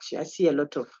 And actually, I see a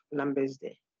lot of numbers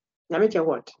there. Nyameche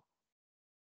what?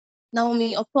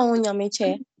 Naomi Opon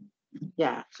Nyameche.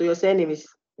 Yeah. So your surname is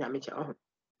Nyameche. Oh,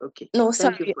 okay. No,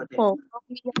 Thank sorry, you for that. Opon.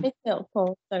 Naomi Nyameche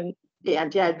Opon. Sorry. Hey,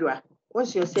 Auntie Adua,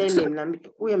 what's your surname?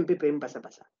 We am people in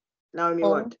Basabasa. Naomi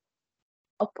what?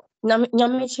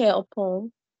 Nyameche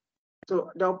Opon,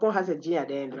 So the Opon has a G at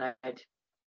the end, right?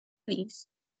 please.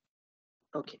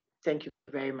 Okay. Thank you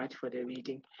very much for the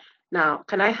reading. Now,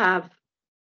 can I have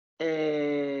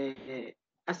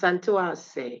Asantua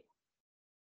say?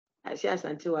 I say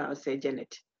Asantua, I'll say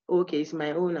Janet. Okay, it's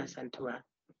my own Asantua.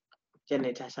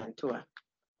 Janet Asantua.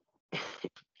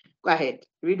 Go ahead.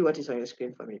 Read what is on your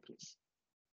screen for me, please.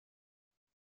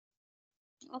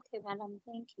 Okay, madam,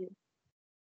 thank you.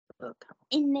 Welcome.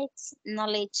 Innate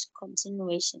knowledge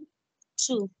continuation.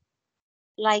 2.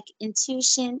 Like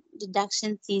intuition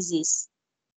deduction thesis.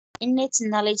 Innate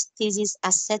knowledge thesis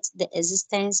asserts the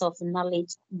existence of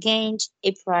knowledge gained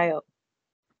a prior,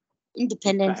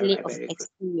 independently of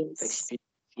experience.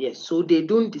 Yes, so they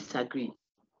don't disagree.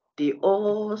 They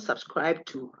all subscribe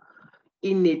to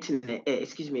innate,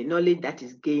 knowledge that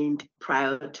is gained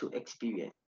prior to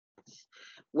experience.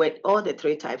 With all the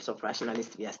three types of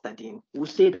rationalists we are studying, we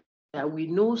say that we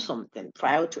know something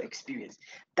prior to experience.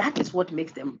 That is what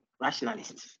makes them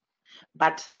rationalists.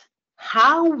 But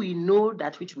how we know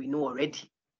that which we know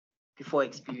already before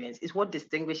experience is what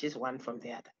distinguishes one from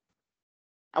the other.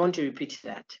 I want to repeat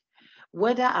that.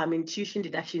 Whether I'm intuition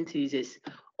deduction thesis,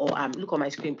 or look on my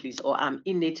screen, please, or I'm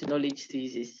innate knowledge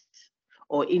thesis,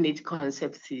 or innate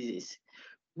concept thesis,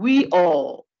 we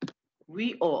all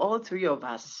three of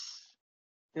us,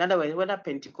 in other words, whether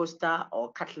Pentecostal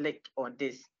or Catholic or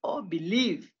this, all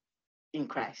believe in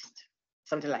Christ,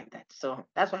 something like that. So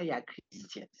that's why we are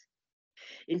Christians.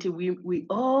 Until we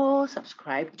all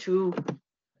subscribe to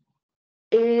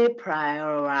a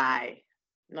priori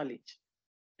knowledge.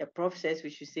 The prof says we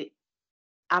should say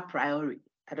a priori.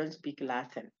 I don't speak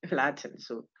Latin,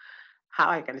 so how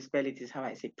I can spell it is how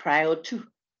I say prior to,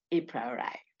 a priori,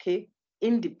 okay?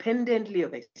 Independently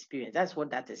of experience. That's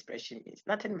what that expression means,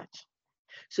 nothing much.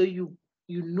 So you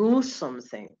know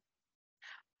something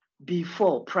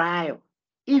before, prior,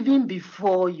 even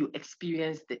before you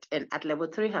experienced it. And at level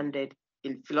 300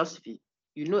 in philosophy,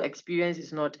 you know experience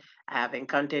is not, I have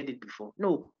encountered it before.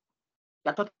 No,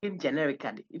 you're talking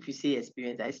generically. If you say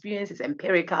experience is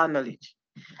empirical knowledge.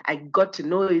 I got to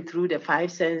know it through the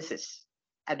five senses.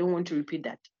 I don't want to repeat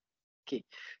that. Okay.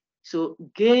 So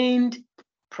gained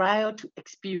prior to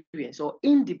experience or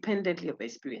independently of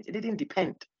experience. It didn't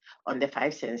depend on the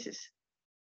five senses.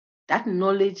 That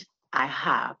knowledge I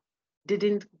have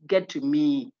didn't get to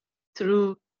me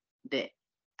through the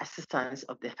assistance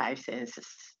of the five senses,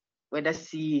 whether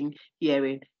seeing,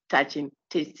 hearing, touching,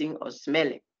 tasting, or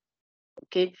smelling.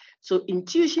 Okay, so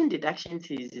intuition deduction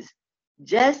thesis,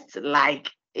 just like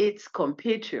its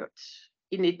compatriots,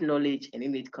 innate knowledge and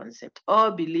innate concept,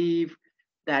 all believe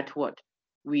that what?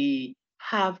 We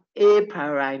have a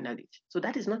priori knowledge. So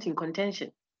that is not in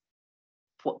contention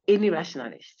for any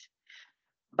rationalist.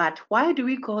 But why do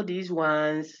we call these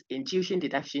ones intuition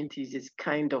deduction thesis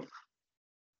kind of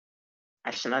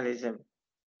rationalism?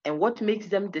 And what makes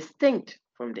them distinct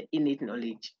from the innate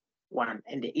knowledge one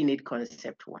and the innate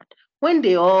concept one? When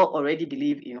they all already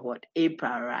believe in what? A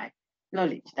priori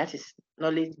knowledge, that is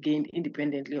knowledge gained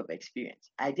independently of experience.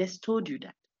 I just told you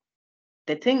that.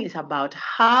 The thing is about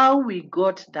how we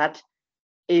got that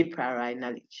a priori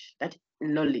knowledge, that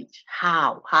knowledge,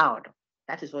 how.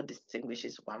 That is what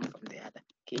distinguishes one from the other.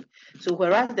 Okay. So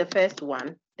whereas the first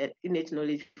one, the innate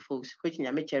knowledge folks, which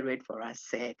Nyameche read for us,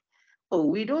 said, oh,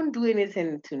 we don't do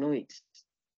anything to know it.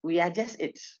 We are just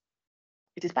it.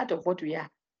 It is part of what we are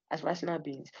as rational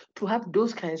beings. To have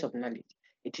those kinds of knowledge,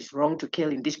 it is wrong to kill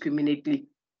indiscriminately.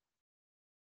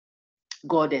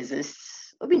 God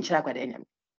exists.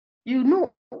 You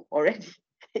know already.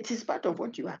 It is part of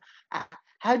what you are.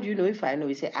 How do you know if I know?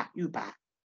 You say, you bad.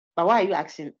 But why are you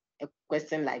asking a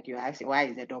question like you're asking, why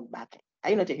is the dog barking? Are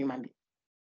you not a human being?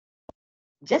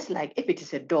 Just like if it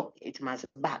is a dog, it must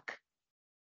bark.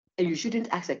 And you shouldn't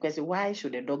ask a question, why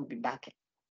should a dog be barking?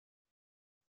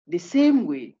 The same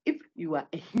way, if you are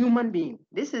a human being,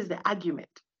 this is the argument.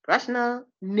 Rational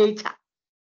nature.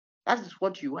 That is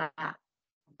what you are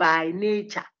by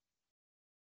nature.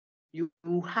 You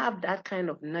have that kind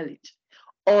of knowledge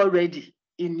already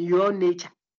in your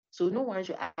nature. So no one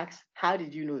should ask, how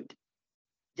did you know it?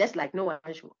 Just like no one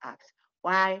should ask,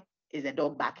 why is the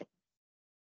dog barking?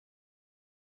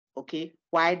 Okay,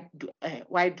 why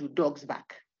do dogs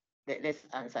bark? Let's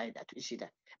answer that. We see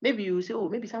that. Maybe you say, oh,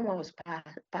 maybe someone was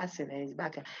passing and it's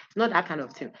barking. It's not that kind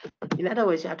of thing. In other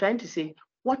words, you are trying to say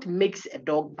what makes a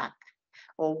dog bark,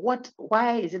 or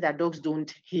why is it that dogs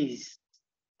don't hiss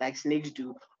like snakes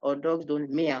do, or dogs don't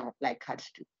meow like cats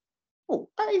do? Oh,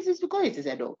 it's because it is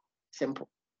a dog. Simple.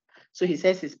 So he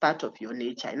says it's part of your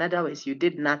nature. In other words, you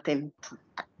did nothing to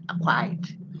acquire it.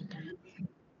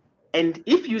 And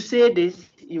if you say this,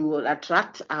 you will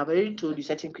attract, I've already told you,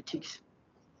 certain critiques.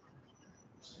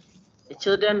 The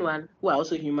children one, who are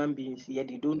also human beings, yet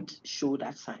they don't show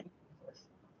that sign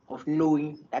of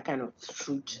knowing that kind of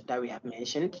truth that we have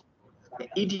mentioned. The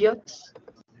idiots,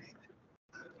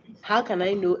 how can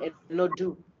I know and not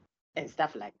do? And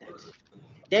stuff like that.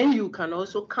 Then you can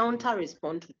also counter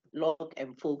respond to log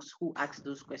and folks who ask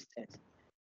those questions.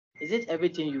 Is it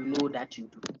everything you know that you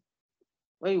do?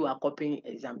 When you are copying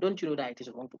exam, don't you know that it is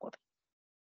wrong to copy?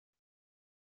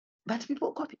 But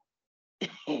people copy.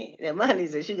 The man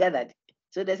is a sugar daddy.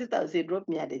 So the sister will say, drop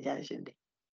me at the junction there.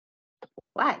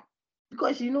 Why?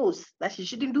 Because she knows that she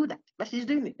shouldn't do that, but she's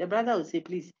doing it. The brother will say,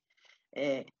 please,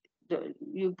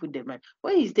 you put the man.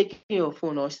 When he's taking your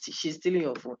phone or she's stealing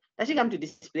your phone, does she come to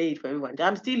display it for everyone?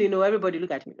 I'm stealing, no, everybody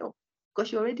look at me. No, because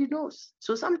she already knows.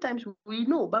 So sometimes we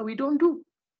know, but we don't do.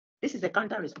 This is a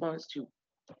counter response to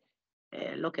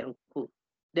lock and go.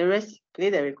 The rest, play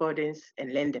the recordings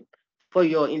and learn them. For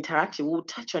your interaction, we'll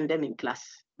touch on them in class,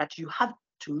 but you have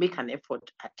to make an effort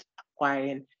at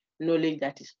acquiring knowledge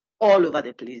that is all over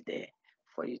the place there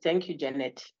for you. Thank you,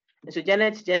 Janet. And so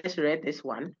Janet just read this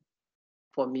one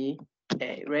for me,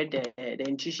 read the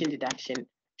intuition deduction,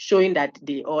 showing that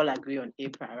they all agree on a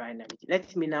priori analogy.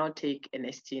 Let me now take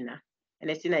Ernestina.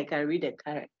 Ernestina, I can read the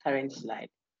current slide.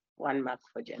 1 mark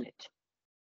for Janet.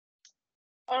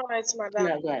 All right, madam.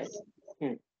 No, go ahead.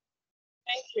 Thank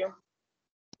you.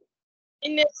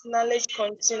 Innate knowledge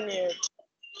continued.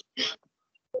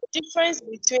 The difference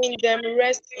between them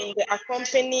rests in the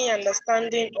accompanying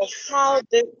understanding of how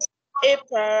this a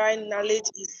priori knowledge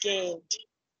is gained.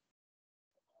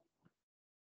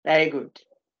 Very good.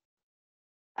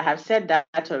 I have said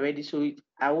that already, so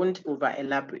I won't over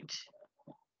elaborate.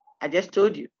 I just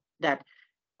told you that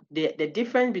the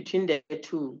difference between the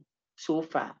two so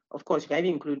far, of course, we have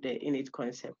included the innate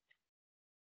concept,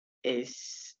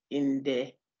 is in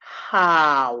the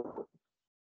how.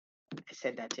 I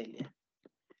said that earlier.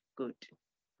 Good.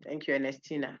 Thank you,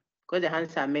 Ernestina. Because the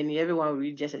hands are many, everyone will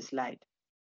read just a slide.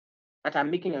 But I'm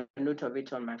making a note of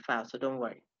it on my file, so don't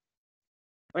worry.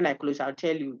 When I close, I'll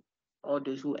tell you all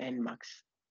those who earn marks.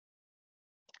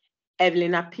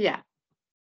 Evelyn Apia,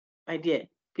 my dear,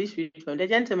 please read from the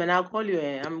gentleman. I'll call you.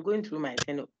 I'm going through my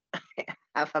thing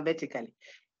alphabetically.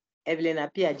 Evelyn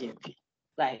Apia, JP.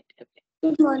 Right.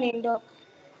 Good morning, Doc.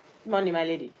 Good morning, my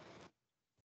lady.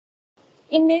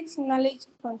 Innate knowledge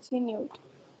continued.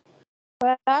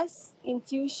 Whereas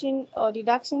intuition or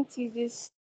deduction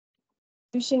thesis,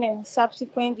 intuition and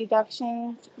subsequent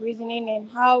deduction, reasoning,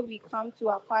 and how we come to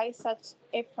acquire such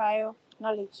a prior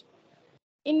knowledge.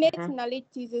 Innate knowledge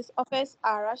thesis offers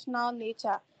our rational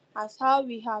nature as how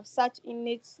we have such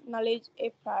innate knowledge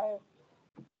a prior.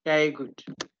 Very good.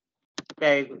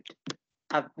 Very good.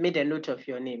 I've made a note of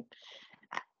your name.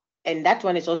 And that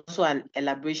one is also an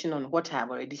elaboration on what I have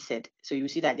already said. So you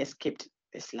see that I just skipped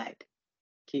the slide.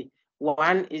 Okay.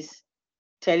 One is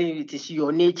telling you it is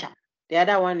your nature. The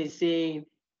other one is saying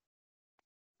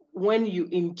when you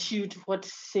intuit what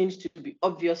seems to be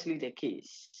obviously the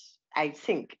case, I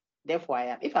think, therefore I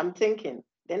am. If I'm thinking,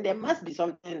 then there must be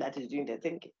something that is doing the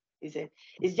thinking.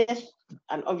 It's just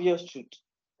an obvious truth.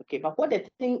 Okay, but what the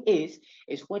thing is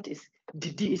what is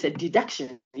a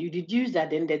deduction. You deduce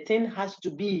that then the thing has to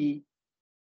be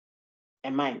a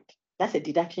mind. That's a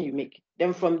deduction you make.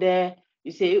 Then from there,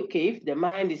 you say, okay, if the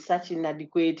mind is such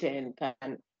inadequate and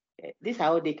can, this is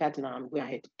how Descartes now, I'm going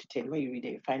ahead to tell you, when you read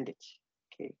it, you find it.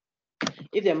 Okay.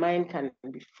 If the mind can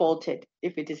be faulted,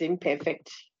 if it is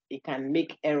imperfect, it can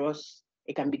make errors,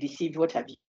 it can be deceived, what have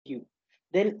you,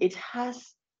 then it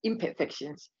has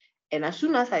imperfections. And as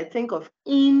soon as I think of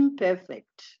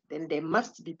imperfect, then there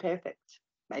must be perfect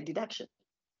by deduction.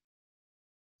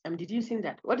 I'm deducing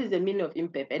that. What is the meaning of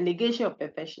imperfect? A negation of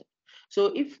perfection.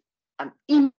 So if I'm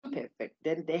imperfect,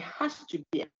 then there has to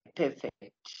be a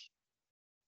perfect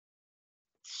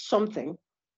something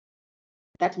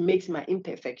that makes my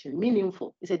imperfection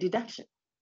meaningful. It's a deduction.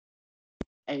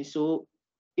 And so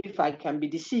if I can be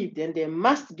deceived, then there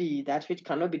must be that which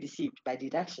cannot be deceived by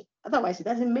deduction. Otherwise, it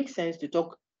doesn't make sense to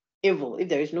talk evil if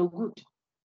there is no good.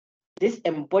 This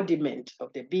embodiment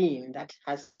of the being that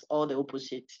has all the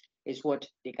opposites is what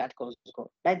Descartes calls God,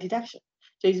 by deduction.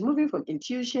 So he's moving from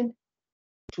intuition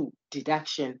to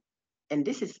deduction. And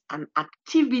this is an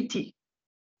activity.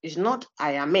 It's not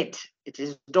I am it. It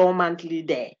is dormantly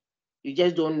there. You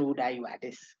just don't know that you are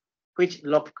this, which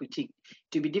Locke critique.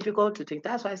 To be difficult to think.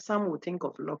 That's why some would think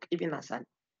of Locke even as an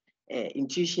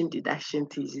intuition deduction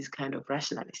thesis kind of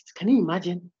rationalist. Can you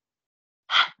imagine?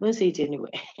 Don't say it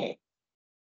anyway.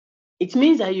 It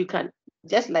means that you can,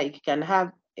 just like you can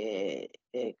have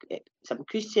some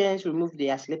Christians remove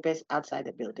their slippers outside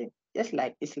the building, just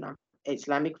like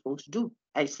Islamic folks do.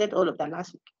 I said all of that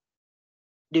last week.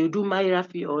 They do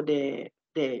Mayrafi or the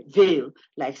veil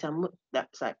like some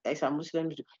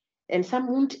Muslims do, and some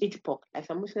won't eat pork like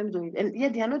some Muslims don't. And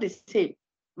yet they are not the same.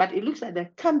 But it looks like there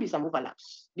can be some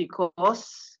overlaps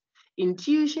because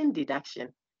intuition deduction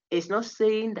is not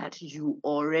saying that you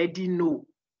already know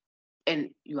and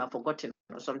you have forgotten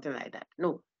or something like that.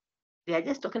 No, they are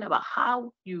just talking about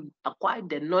how you acquired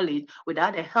the knowledge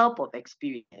without the help of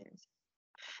experience.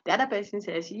 The other person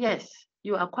says, yes,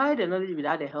 you acquired the knowledge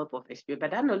without the help of experience,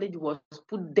 but that knowledge was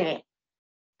put there.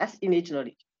 That's innate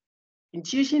knowledge.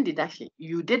 Intuition deduction,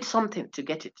 you did something to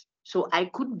get it. So I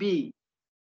could be,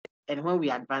 and when we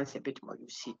advance a bit more, you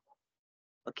see.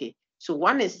 Okay, so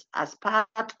one is as part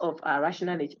of our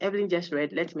rationality, Evelyn just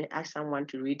read, let me ask someone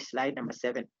to read slide number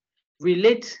 7.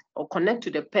 Relate or connect to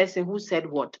the person who said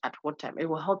what at what time. It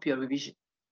will help your revision.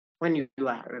 When you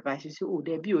are revising, you say, oh,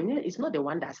 it's not the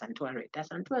one that Santua read. That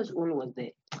Santua's own was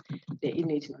the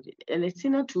innate knowledge. And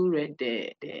Tina too read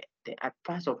the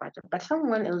parts of it. But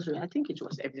someone else read, I think it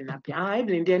was Evelyn Appiah.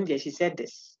 Evelyn, then she said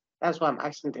this. That's why I'm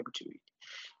asking them to read.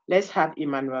 Let's have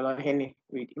Emmanuel or Henny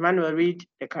read. Emmanuel, read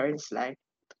the current slide.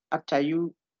 After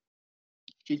you,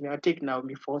 excuse me, I'll take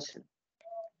Naomi Forsen.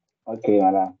 Okay,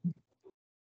 Madam.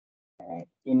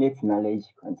 Innate knowledge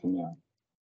continuum.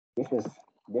 This is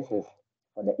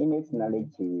for the innate knowledge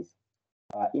series.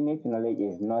 Our innate knowledge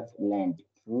is not learned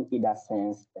through either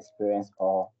sense, experience,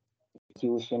 or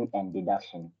intuition and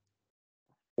deduction.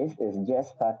 This is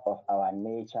just part of our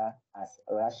nature as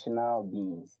rational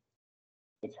beings.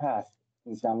 It has,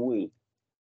 in some way,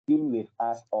 been with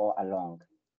us all along.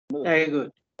 Note, very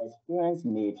good. Experience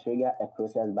may trigger a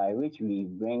process by which we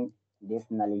bring this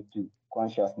knowledge to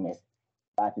consciousness,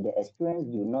 but the experience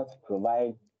do not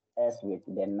provide us with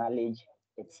the knowledge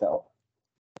itself.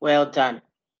 Well done.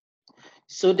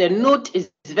 So the note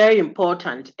is very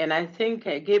important, and I think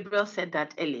Gabriel said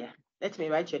that earlier. Let me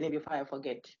write your name before I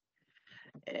forget.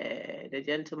 The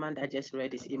gentleman that just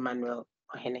read is Emmanuel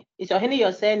Ohene. Is Ohene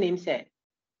your surname, sir?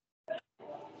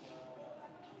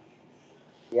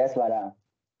 Yes, madam.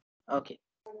 Okay.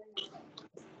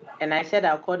 And I said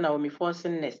I'll call Naomi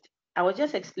Forsen next. I was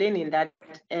just explaining that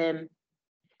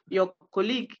your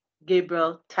colleague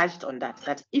Gabriel touched on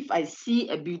that if I see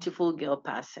a beautiful girl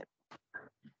passing,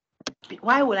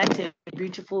 why would I say a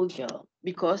beautiful girl?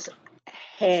 Because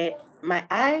my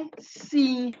eye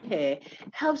seeing her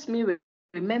helps me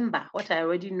remember what I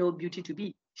already know beauty to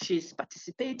be. She's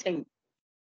participating.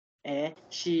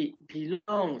 She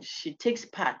belongs. She takes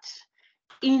part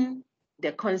in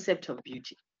the concept of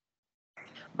beauty.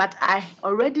 But I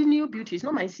already knew beauty. It's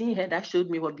not my seeing her that showed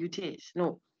me what beauty is.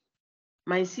 No.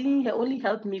 My seeing her only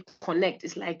helped me connect.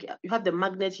 It's like you have the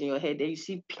magnet in your head, then you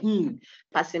see pin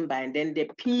passing by, and then the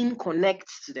pin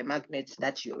connects to the magnet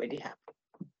that you already have.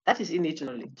 That is innate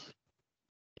knowledge.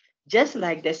 Just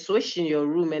like the switch in your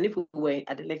room, and if we were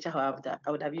at the lecture, however,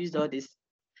 I would have used all these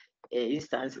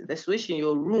instances. The switch in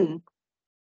your room,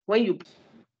 when you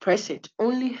press it,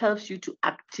 only helps you to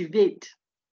activate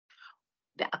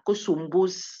the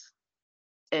Akosombo's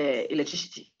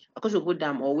electricity. Akosombo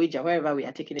Dam or Wager, wherever we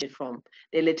are taking it from.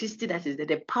 The electricity that is there,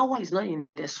 the power is not in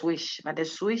the switch, but the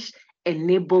switch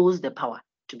enables the power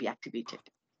to be activated.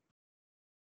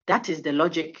 That is the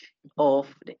logic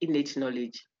of the innate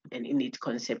knowledge and innate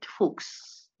concept,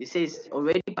 folks. It says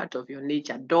already part of your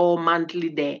nature,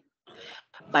 dormantly there.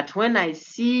 But when I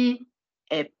see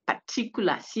a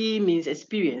particular, see means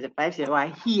experience, if I say, or I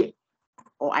hear,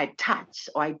 or I touch,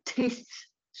 or I taste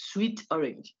sweet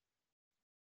orange.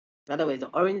 In other words, the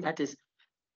orange that is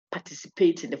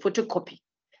participating, the photocopy.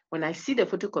 When I see the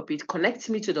photocopy, it connects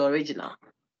me to the original.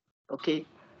 Okay,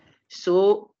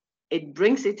 so it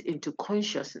brings it into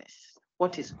consciousness,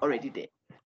 what is already there.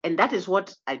 And that is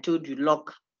what I told you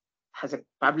Locke has a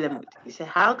problem with. He said,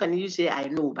 how can you say I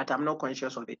know, but I'm not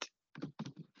conscious of it?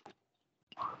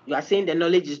 You are saying the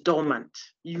knowledge is dormant.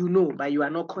 You know, but you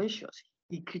are not conscious.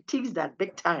 He critiques that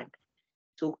big time.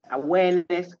 So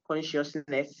awareness,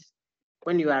 consciousness,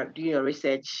 when you are doing your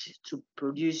research to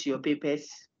produce your papers,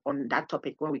 on that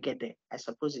topic when we get there. I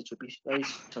suppose it will be very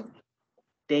soon.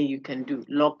 Then you can do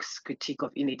Locke's critique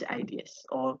of innate ideas,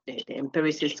 or the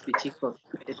empiricist critique of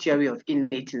the theory of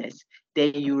innateness.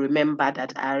 Then you remember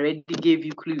that I already gave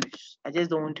you clues. I just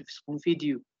don't want to spoon feed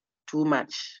you too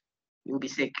much. You'll be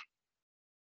sick.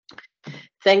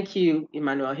 Thank you,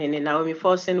 Emmanuel Hene. Naomi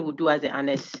Forsen will do as the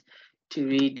honest to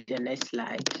read the next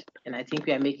slide. And I think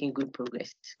we are making good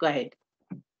progress. Go ahead.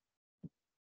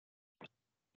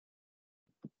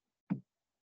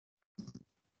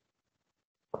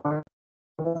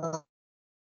 Go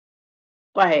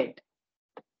ahead.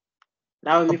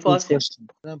 Naomi Forsen.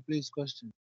 Please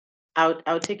question.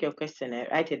 I'll take your question.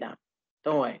 Write it down.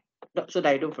 Don't worry. So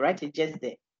that you don't write it just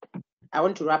there. I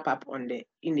want to wrap up on the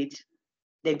innate,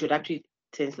 the introductory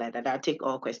things like that. I'll take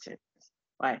all questions.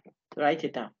 Why? So write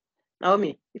it down.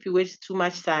 Naomi, if you waste too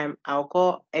much time, I'll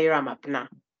call Aram Abna.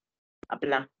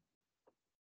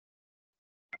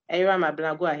 Aram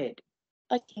Abna, go ahead.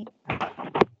 Okay.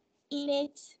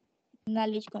 Innate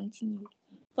knowledge continued.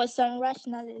 For some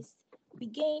rationalists, we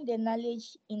gained the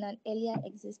knowledge in an earlier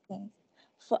existence.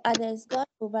 For others, God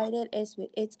provided us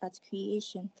with it at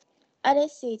creation.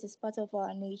 Others say it is part of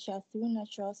our nature through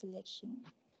natural selection.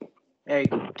 Very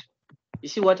good. You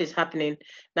see what is happening?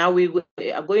 Now we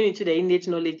are going into the innate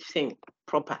knowledge thing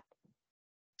proper.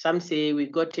 Some say we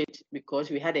got it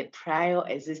because we had a prior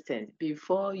existence.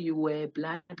 Before you were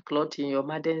blood clot in your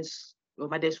mother's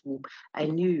womb, I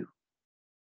knew you.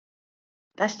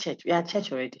 That's church. We are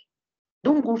church already.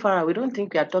 Don't go far away. Don't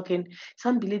think we are talking.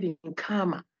 Some believe in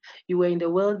karma. You were in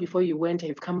the world before you went and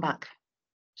you've come back.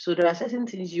 So there are certain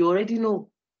things you already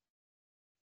know.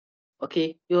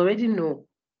 Okay, you already know.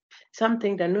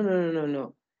 Something that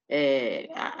no.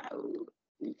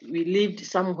 We lived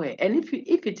somewhere, and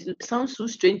if it sounds so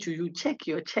strange to you, check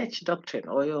your church doctrine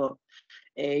or your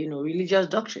religious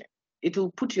doctrine. It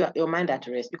will put your mind at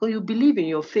rest because you believe in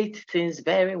your faith things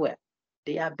very well.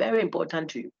 They are very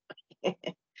important to you.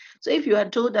 So if you are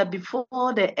told that before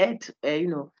the earth,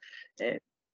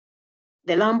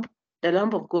 the lamp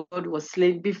of God was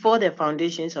slain before the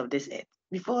foundations of this earth,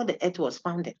 before the earth was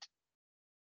founded.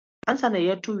 That's what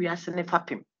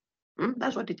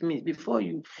it means. Before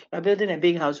you are building a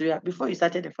big house, before you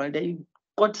started the foundation, you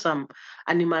got some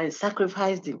animal and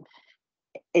sacrificed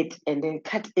it and then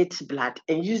cut its blood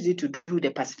and used it to do the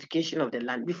pacification of the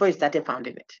land before you started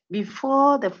founding it.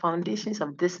 Before the foundations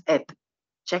of this earth,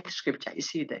 check scripture, you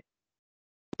see that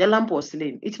the lamb was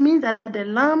slain. It means that the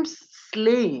lamb's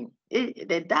slain,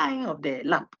 the dying of the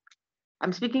lamb.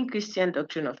 I'm speaking Christian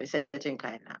doctrine of a certain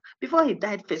kind now. Before he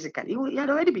died physically, he had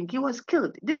already been, he was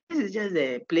killed. This is just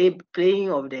the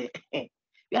playing of the, we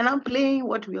are now playing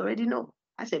what we already know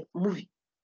as a movie.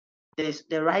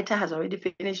 The writer has already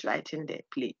finished writing the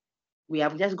play. We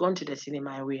have just gone to the cinema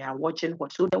and we are watching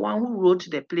what. So the one who wrote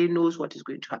the play knows what is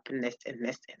going to happen next and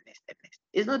next and next and next.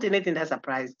 It's not anything that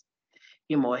surprised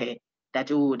him or her that,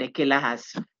 the killer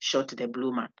has shot the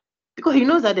blue man. Because he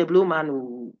knows that the blue man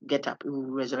will get up, will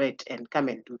resurrect and come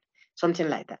and do something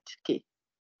like that. Okay.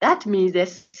 That means there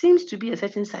seems to be a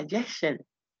certain suggestion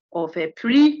of a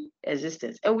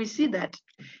pre-existence. And we see that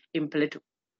in Plato,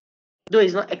 though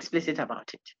he's not explicit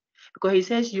about it. Because he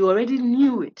says you already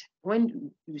knew it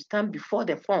when you stand before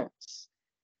the forms,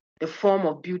 the form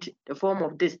of beauty, the form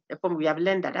of this, the form we have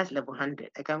learned that's level 100.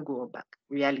 I can't go back.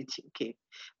 Reality, okay.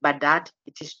 But that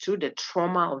it is through the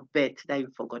trauma of birth that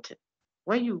you've forgotten.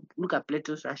 When you look at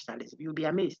Plato's rationalism, you'll be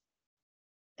amazed.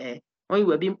 When you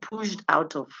were being pushed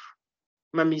out of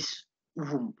mommy's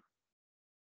womb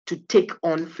to take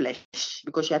on flesh,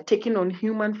 because you are taking on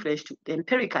human flesh, the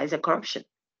empirical is a corruption.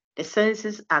 The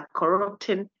senses are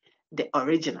corrupting the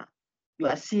original. You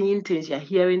are seeing things, you are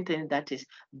hearing things that is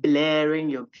blurring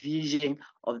your vision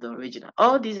of the original.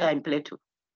 All these are in Plato.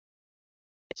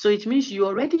 So it means you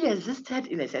already existed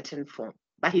in a certain form,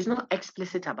 but he's not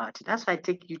explicit about it. That's why I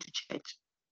take you to church.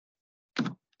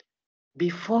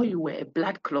 Before you were a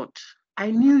blood clot,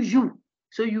 I knew you.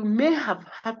 So you may have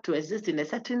had to exist in a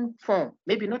certain form,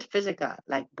 maybe not physical,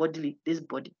 like bodily, this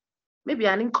body, maybe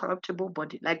an incorruptible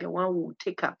body, like the one we will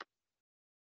take up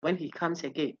when he comes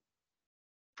again.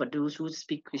 For those who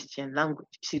speak Christian language,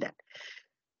 you see that.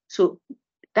 So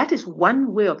that is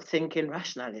one way of thinking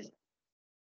rationalism,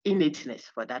 innateness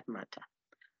for that matter.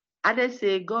 Others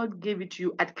say God gave it to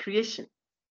you at creation.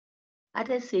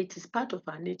 Others say it is part of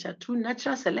our nature through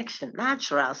natural selection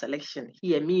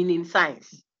here meaning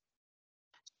science.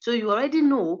 So you already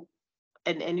know,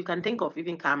 and you can think of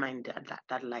even karma in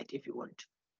that light if you want to.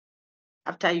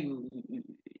 After you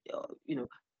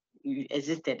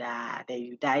existed, then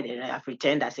you died and have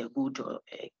returned as a goat or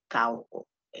a cow or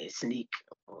a snake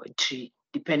or a tree,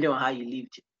 depending on how you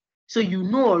lived. So you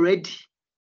know already.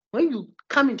 When you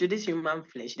come into this human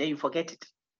flesh, then you forget it.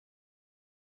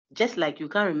 Just like you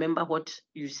can't remember what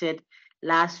you said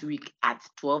last week at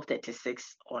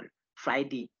 12:36 on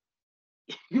Friday.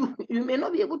 You may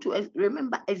not be able to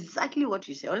remember exactly what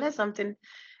you said unless something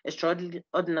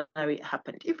extraordinary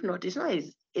happened. If not,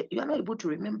 you are not able to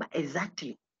remember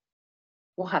exactly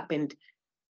what happened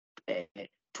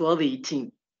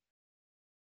 12:18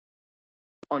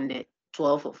 on the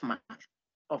 12th of March,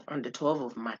 on the 12th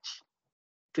of March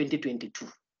 2022.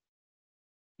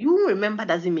 You remember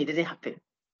doesn't mean it didn't happen.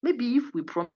 Maybe if we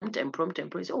prompt,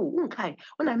 say, oh, okay,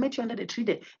 when I met you under the tree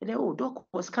there, and then, oh, Doc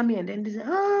was coming, and then they say,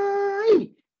 hi,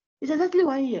 it's exactly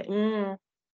 1 year.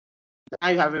 Now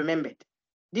you have remembered.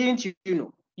 Didn't you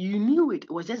know? You knew it.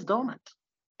 It was just dormant.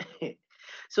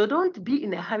 So don't be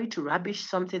in a hurry to rubbish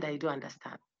something that you don't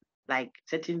understand, like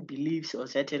certain beliefs or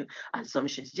certain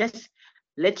assumptions. Just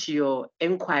let your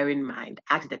inquiring mind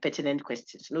ask the pertinent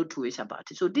questions. No two ways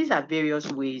about it. So these are various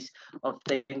ways of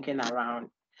thinking around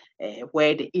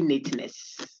where the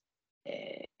innateness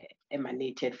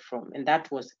emanated from. And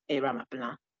that was Era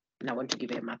Maplan. And I want to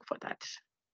give a mark for that.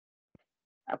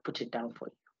 I'll put it down for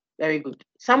you. Very good.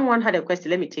 Someone had a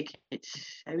question. Let me take it.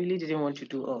 I really didn't want to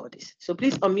do all this. So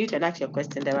please unmute and ask your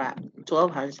question. There are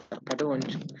 12 hands up. I don't want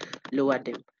to lower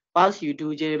them. Whilst you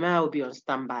do, Jeremiah will be on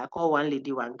standby. I call one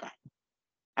lady, one guy.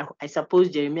 I suppose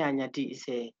Jeremiah Anyadi is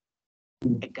a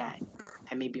guy.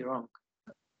 I may be wrong.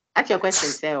 Ask your question,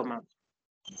 sir or ma'am.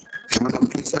 Madam,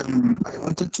 please, I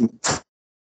wanted to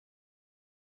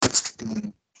ask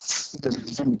the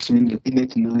difference between the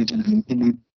innate knowledge and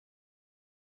innate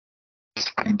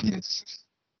ideas.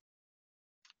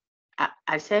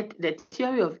 I said the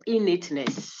theory of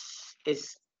innateness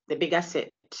is the bigger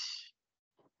set.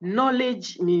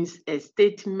 Knowledge means a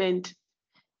statement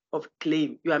of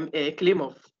claim. You are a claim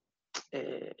of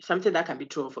something that can be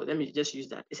true. For let me just use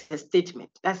that. It's a statement.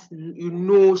 That's you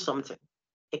know something.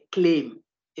 A claim.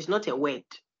 It's not a word.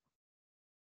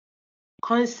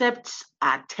 Concepts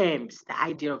are terms. The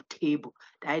idea of table,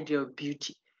 the idea of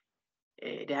beauty,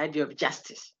 the idea of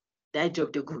justice, the idea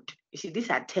of the good. You see, these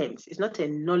are terms. It's not a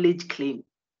knowledge claim.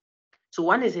 So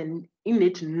one is an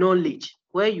innate knowledge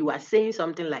where you are saying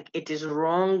something like it is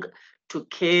wrong to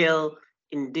kill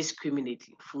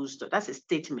indiscriminately, full stop. That's a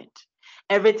statement.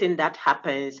 Everything that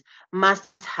happens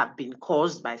must have been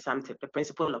caused by something, the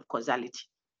principle of causality.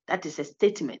 That is a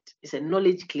statement. It's a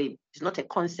knowledge claim. It's not a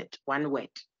concept, one word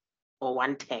or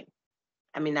one term.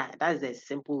 I mean, that's the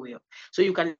simple way of. So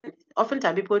you can,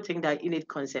 oftentimes people think that innate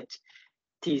concept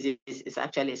thesis is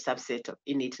actually a subset of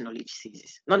innate knowledge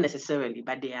thesis. Not necessarily,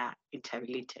 but they are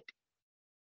interrelated.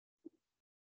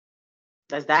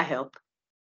 Does that help?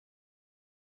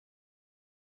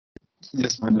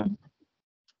 Yes, madam.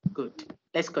 Good.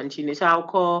 Let's continue. So I'll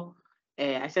call,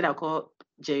 I said I'll call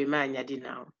Jeremiah Anyadi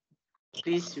now.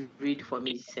 Please read for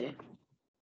me, sir.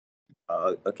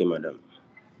 Okay, madam.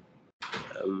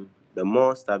 The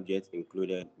more subjects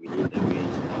included within the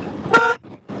range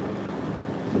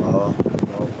or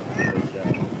more controversial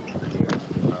claims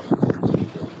to have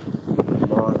the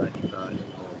more radical the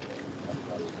form of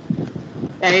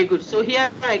rationalism. Very good. So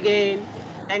here again,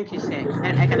 thank you, sir.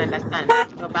 I can understand.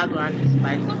 Your background is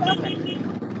quite good,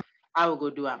 but I will go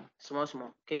do small.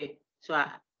 Okay. So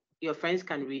your friends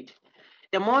can read.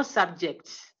 The more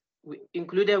subjects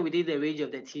included within the range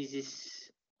of the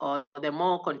thesis, or the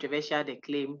more controversial the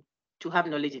claim to have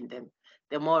knowledge in them,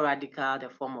 the more radical the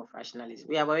form of rationalism.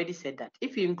 We have already said that.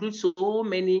 If you include so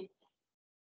many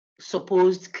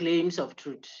supposed claims of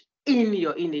truth in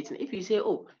your innate, if you say,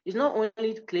 oh, it's not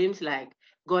only claims like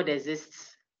God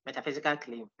exists, metaphysical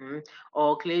claim,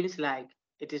 or claims like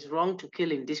it is wrong to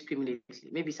kill indiscriminately.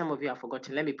 Maybe some of you have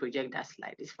forgotten. Let me project that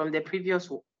slide. It's from the previous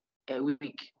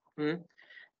week.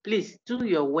 Please do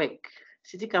your work.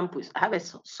 City Campus, I have a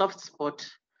soft spot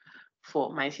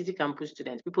for my City Campus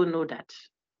students. People know that.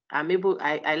 I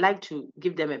like to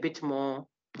give them a bit more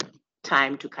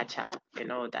time to catch up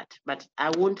and all that. But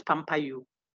I won't pamper you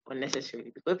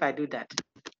unnecessarily, because if I do that,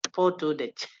 Paul told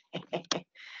the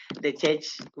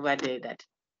church over there that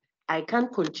I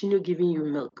can't continue giving you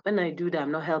milk. When I do that,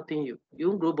 I'm not helping you. You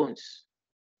won't grow bones.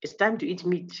 It's time to eat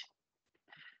meat.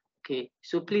 Okay,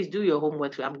 so please do your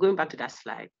homework. So I'm going back to that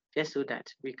slide just so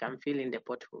that we can fill in the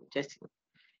pothole, just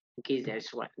in case there's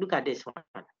one. Look at this one.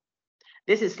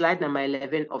 This is slide number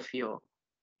 11 of the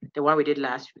one we did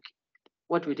last week.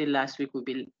 What we did last week will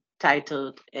be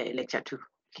titled lecture 2.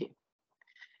 Okay.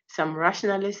 Some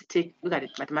rationalists look at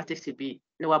it, mathematics to be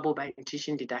knowable by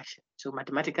intuition deduction. So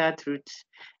mathematical truth,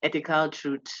 ethical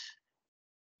truth,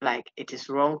 like it is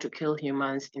wrong to kill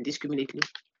humans indiscriminately.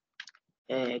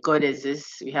 God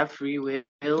exists, we have free will,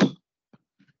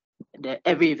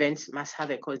 every event must have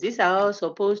a cause. These are all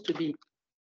supposed to be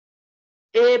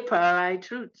a priori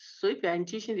truths. So if you're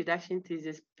intuition deduction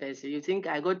thesis person, you think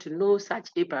I got to know such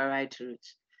a priori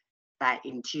truths by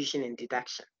intuition and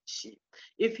deduction. See,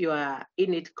 if you are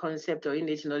innate concept or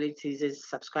innate knowledge thesis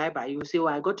subscriber, you will say,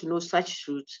 well, I got to know such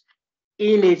truths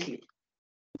innately.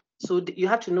 So you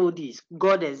have to know these.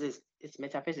 God exists. It's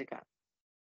metaphysical.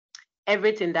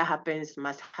 Everything that happens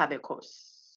must have a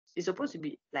cause. It's supposed to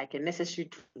be like a necessary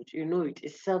truth. You know it.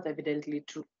 It's self-evidently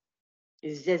true.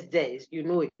 It's just there. You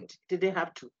know it. It didn't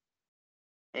have to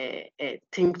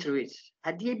think through it.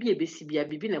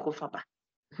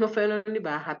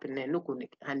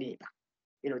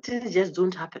 Things just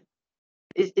don't happen.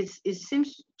 It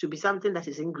seems to be something that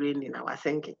is ingrained in our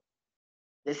thinking.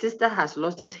 The sister has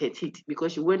lost her teeth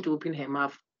because she went to open her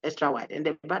mouth extra wide and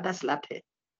the brother slapped her.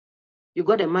 You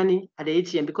got the money at the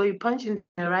ATM because you punched in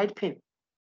the right pin.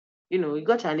 You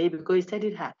got an A because you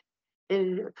studied hard.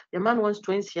 And the man wants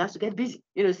twins, he has to get busy.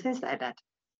 Things like that.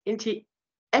 Into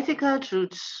ethical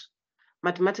truths,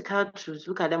 mathematical truths,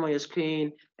 look at them on your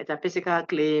screen, metaphysical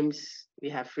claims, we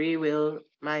have free will,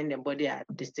 mind and body are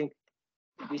distinct.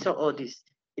 We saw all this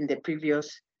in the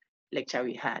previous lecture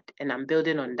we had, and I'm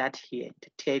building on that here to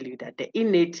tell you that the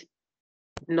innate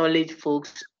knowledge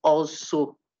folks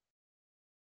also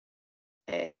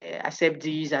accept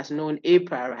these as known a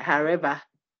priori. However,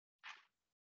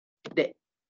 the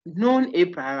known a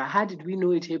priori, how did we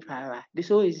know it a priori? The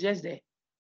soul is just there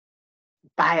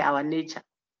by our nature.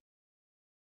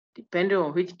 Depending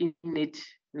on which innate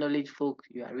knowledge folk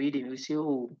you are reading, you say,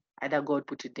 oh, either God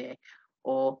put it there,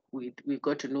 or we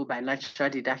got to know by natural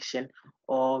deduction,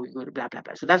 or we go to blah, blah,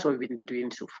 blah. So that's what we've been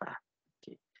doing so far.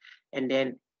 Okay. And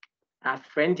then our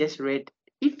friend just read,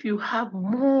 if you have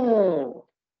more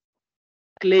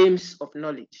claims of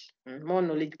knowledge, more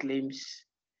knowledge claims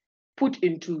put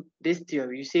into this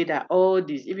theory, you say that all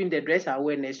these, even the dress I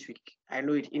wear next week, I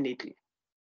know it innately.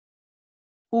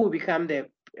 Who will become the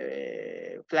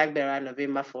flag bearer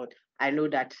November 4th? I know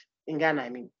that in Ghana,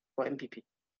 for MPP.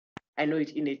 I know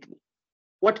it innately.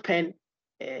 What pen?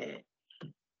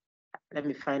 Let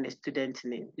me find a student's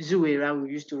name. Zuera, we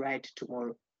used to write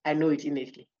tomorrow. I know it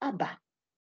innately. Abba.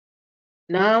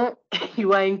 Now,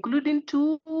 you are including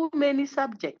too many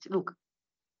subjects. Look,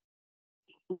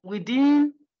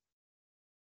 within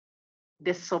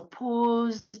the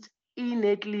supposed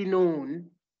innately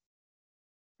known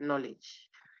knowledge,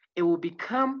 it will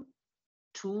become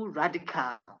too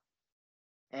radical.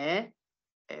 An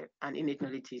innate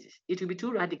knowledge thesis. It will be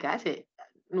too radical. I say,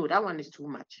 no, that one is too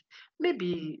much.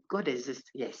 Maybe God exists,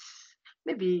 yes.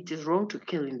 Maybe it is wrong to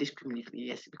kill indiscriminately,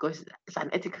 yes, because it's an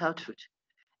ethical truth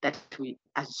that we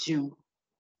assume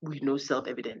we know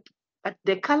self-evident. But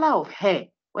the color of hair,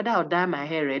 whether I'll dye my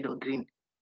hair red or green,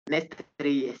 next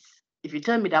 3 years, if you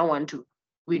tell me that one too,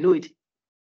 we know it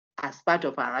as part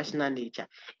of our rational nature.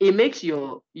 It makes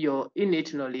your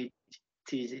innate knowledge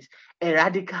thesis a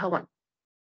radical one.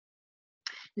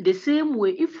 The same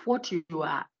way, if what you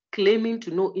are claiming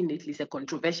to know innately is a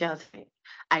controversial thing,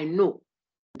 I know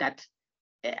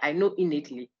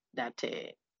innately that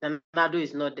Nado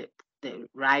is not the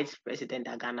right president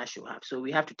that Ghana should have. So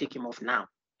we have to take him off now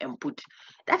and put.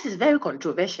 That is very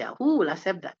controversial. Who will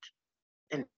accept that?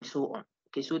 And so on.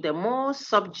 Okay, so the more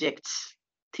subjects,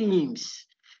 themes,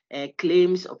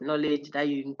 claims of knowledge that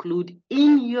you include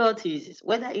in your thesis,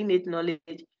 whether innate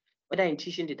knowledge, whether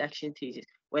intuition deduction thesis,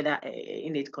 whether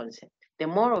innate concept, the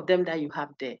more of them that you have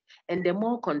there, and the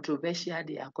more controversial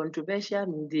they are. Controversial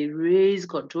means they raise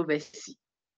controversy.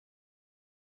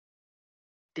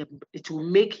 It will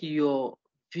make your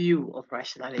view of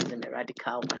rationalism a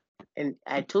radical one. And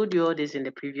I told you all this in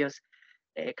the previous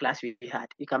class we had.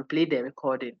 You can play the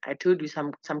recording. I told you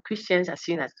some Christians are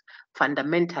seen as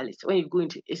fundamentalists. When you go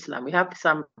into Islam, we have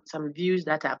some views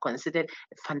that are considered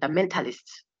fundamentalist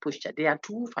posture. They are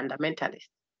too fundamentalist.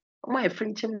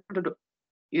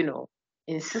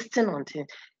 Insisting on things.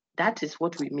 That is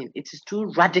what we mean. It is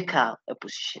too radical a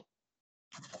position.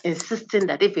 Insisting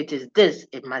that if it is this,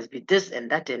 it must be this and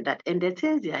that and that. And the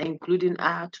things they are including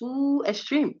are too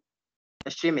extreme.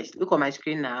 Extremist. Look on my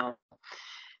screen now.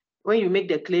 When you make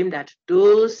the claim that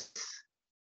those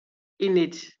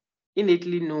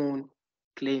innately known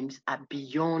claims are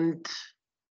beyond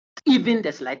even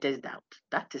the slightest doubt,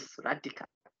 that is radical.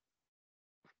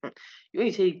 When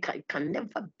you say it can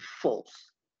never be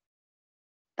false,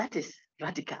 that is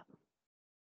radical.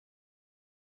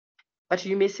 But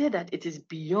you may say that it is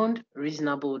beyond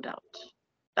reasonable doubt.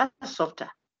 That's softer.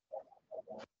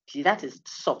 See, that is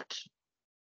soft.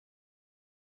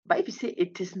 But if you say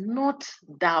it is not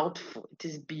doubtful, it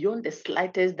is beyond the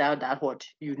slightest doubt that what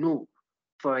you know,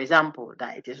 for example,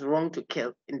 that it is wrong to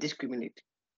kill indiscriminately,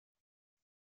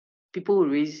 people will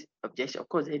raise objection. Of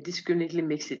course, indiscriminately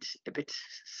makes it a bit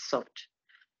soft.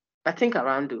 But think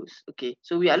around those. Okay,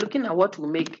 so we are looking at what will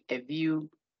make a view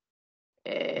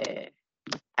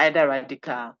either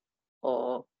radical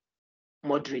or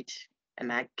moderate.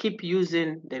 And I keep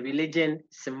using the religion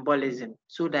symbolism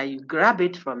so that you grab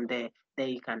it from there, then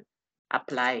you can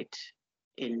apply it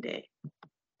in the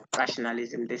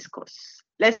rationalism discourse.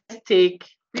 Let's take,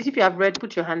 please, if you have read,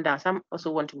 put your hand down. Some also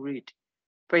want to read.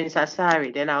 Prince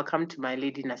Asari, then I'll come to my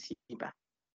lady Nasiba.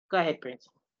 Go ahead, Prince.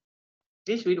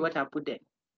 Please read what I put there.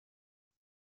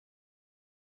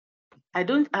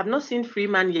 I've not seen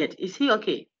Freeman yet. Is he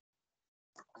okay?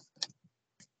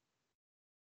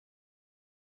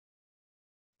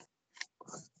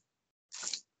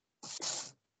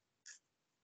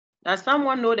 Does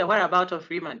someone know the whereabouts of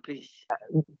Freeman, please?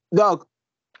 Doc,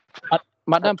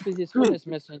 Madam, please, his phone is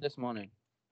missing this morning.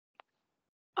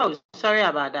 Oh, sorry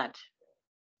about that.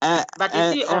 But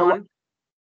is he on?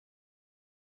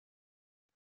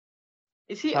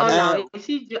 Is he on now? Is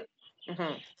he?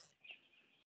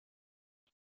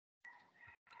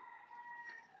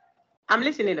 I'm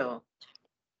listening though.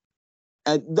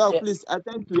 Doc, please, I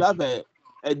think we have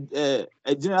a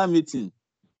general meeting,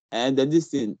 and this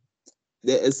thing,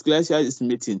 the ecclesia is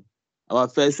meeting, our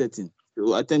first setting.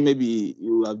 So I think maybe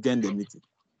you have joined the meeting.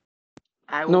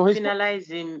 I will penalize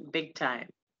him big time.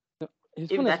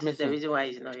 If that is the reason why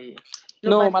he's not here.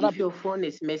 No, but if your phone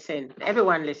is missing,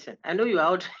 everyone listen. I know you're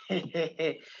out.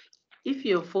 If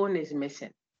your phone is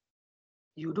missing,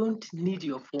 you don't need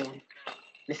your phone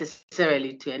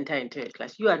necessarily to enter into a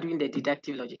class. You are doing the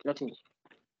deductive logic, not me.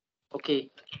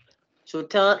 Okay. So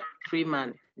tell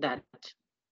Freeman that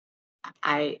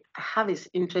I have his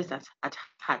interest at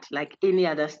heart, like any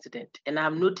other student. And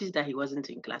I've noticed that he wasn't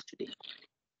in class today.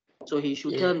 So he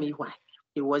should tell me why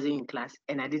he wasn't in class,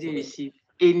 and I didn't receive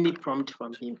any prompt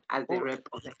from him as the rep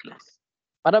of the class.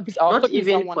 Madam, please, not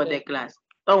even for the class.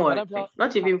 Don't worry.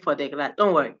 Not even for the class.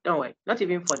 Don't worry. Not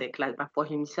even for the class, but for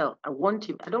himself. I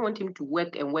don't want him to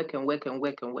work and work and work and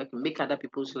work and work and make other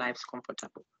people's lives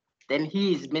comfortable. Then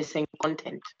he is missing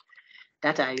content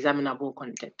that are examinable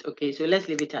content. Okay, so let's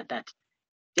leave it at that.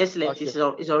 Just let it's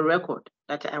on record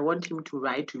that I want him to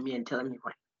write to me and tell me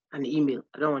why. An email.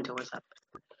 I don't want a WhatsApp.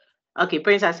 Okay,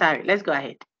 Prince Asari, let's go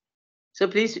ahead. So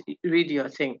please read your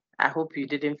thing. I hope you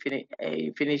didn't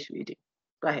finish reading.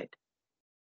 Go ahead.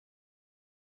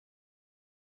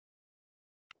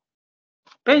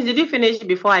 Prince, did you finish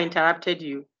before I interrupted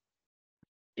you?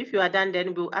 If you are done,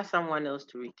 then we'll ask someone else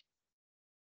to read.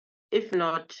 If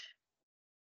not,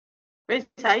 Prince,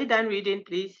 are you done reading,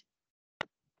 please?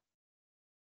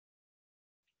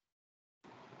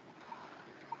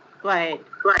 Go ahead.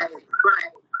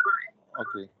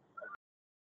 Okay.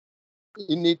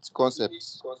 Innate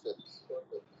concepts.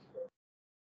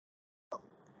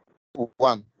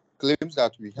 1. Claims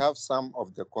that we have some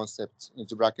of the concepts,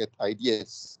 into bracket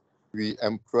ideas, we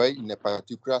employ in a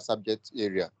particular subject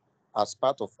area as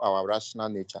part of our rational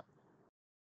nature.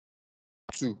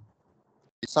 2.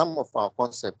 Some of our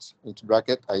concepts, into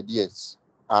bracket ideas,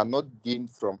 are not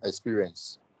gained from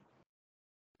experience.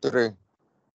 3.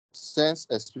 Sense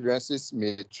experiences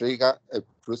may trigger a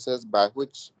process by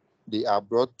which they are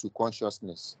brought to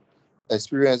consciousness.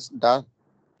 Experience does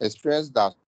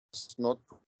not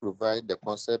provide the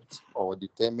concept or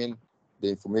determine the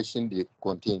information they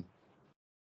contain.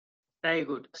 Very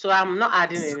good. So I'm not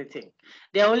adding anything.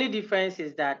 The only difference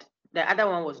is that the other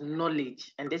one was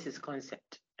knowledge, and this is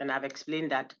concept. And I've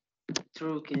explained that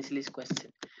through Kingsley's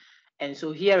question. And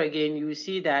so here again, you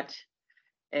see that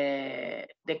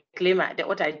the claim,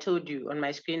 what I told you on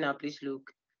my screen now, please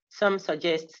look. Some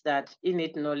suggest that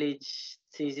innate knowledge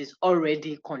thesis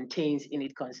already contains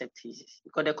innate concept thesis,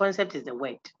 because the concept is the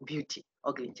word, beauty,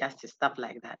 ugly, justice, stuff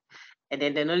like that. And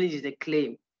then the knowledge is the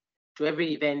claim. To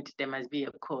every event, there must be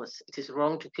a cause. It is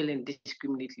wrong to kill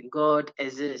indiscriminately. God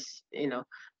exists, 2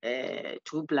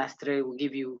 plus 3 will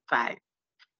give you 5.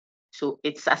 So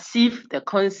it's as if the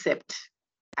concept,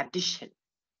 addition,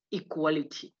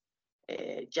 equality,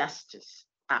 justice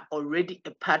are already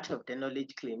a part of the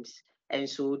knowledge claims, and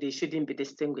so they shouldn't be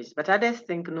distinguished. But others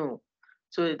think no.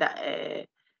 So that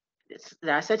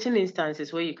there are certain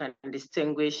instances where you can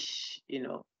distinguish,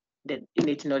 the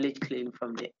innate knowledge claim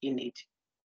from the innate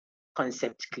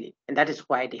concept claim, and that is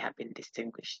why they have been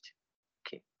distinguished.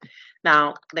 Okay.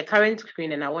 Now the current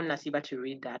screen, and I want Nasiba to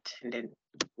read that, and then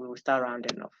we will start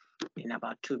rounding off in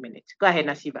about 2 minutes. Go ahead,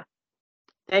 Nasiba.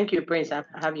 Thank you, Prince. I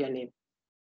have your name.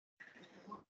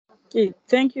 Okay,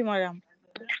 thank you, madam.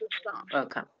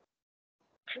 Welcome.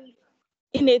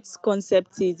 Innate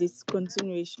concept thesis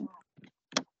continuation.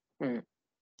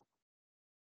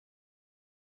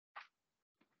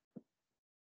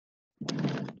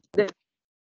 The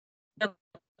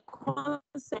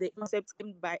concept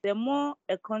by the more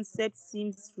a concept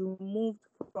seems removed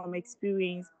from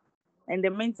experience and the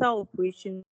mental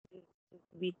operation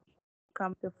we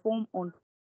can perform on,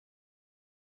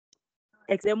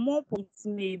 the more points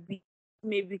may be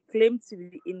claimed to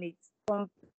be innate.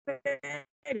 Compare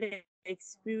the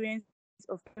experience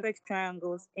of perfect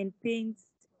triangles and paints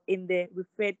in the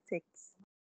referred text.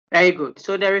 Very good.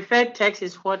 So the referred text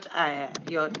is what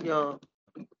your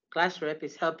class rep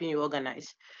is helping you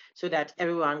organize so that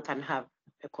everyone can have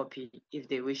a copy if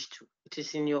they wish to. It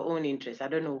is in your own interest. I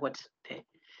don't know what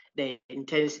the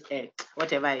intense,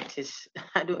 whatever it is.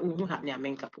 I don't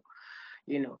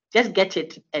know. Just get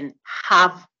it and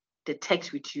have the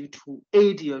text with you to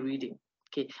aid your reading.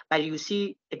 Okay, but you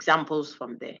see examples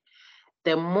from there.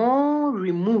 The more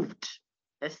removed,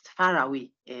 as far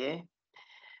away,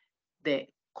 the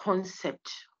concept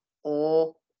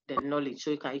or the knowledge.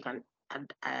 So you can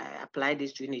apply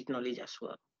this to innate knowledge as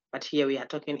well. But here we are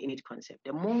talking innate concept.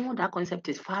 The more that concept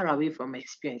is far away from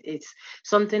experience, it's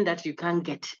something that you can't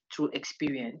get through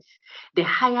experience, the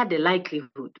higher the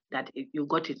likelihood that you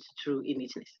got it through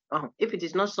innateness. If it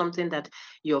is not something that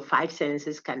your five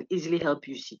senses can easily help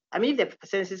you see. I mean, if the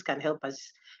senses can help us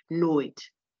know it,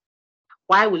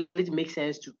 why will it make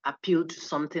sense to appeal to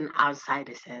something outside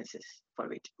the senses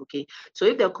for it? Okay, so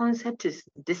if the concept is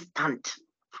distant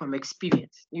from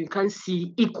experience, you can't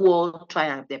see equal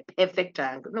triangle, the perfect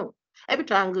triangle. No, every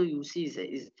triangle you see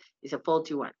is a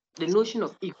faulty one. The notion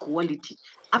of equality,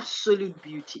 absolute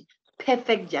beauty,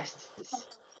 perfect justice,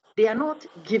 they are not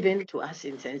given to us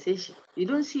in sensation. You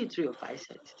don't see it through your five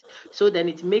senses. So then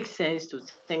it makes sense to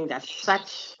think that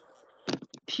such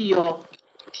pure,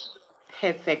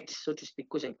 perfect, so to speak,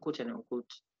 quote and unquote,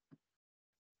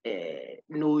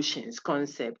 notions,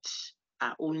 concepts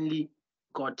are only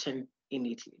gotten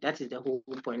innately. That is the whole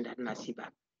point that Nasiba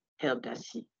helped us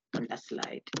see on that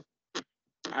slide.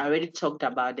 I already talked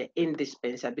about the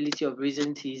indispensability of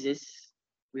reason thesis.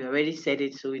 We already said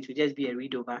it, so it will just be a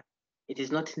read over. It is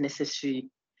not necessary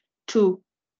to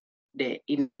the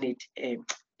innate,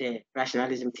 the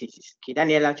rationalism thesis. Okay,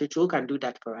 Daniela Chuchu can do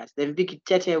that for us. Then Vicky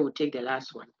Tete will take the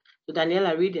last one. So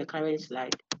Daniela, read the current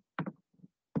slide.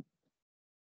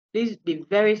 Please be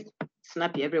very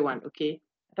snappy, everyone, okay?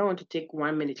 I don't want to take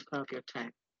 1 minute of your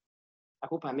time. I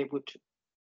hope I'm able to.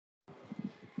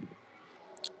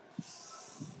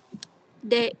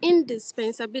 The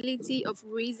indispensability of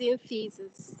reason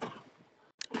thesis.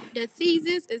 The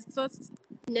thesis is thought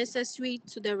necessary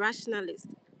to the rationalist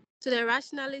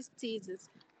thesis,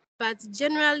 but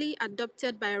generally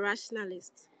adopted by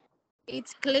rationalists. It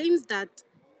claims that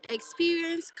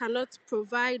experience cannot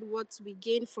provide what we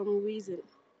gain from reason.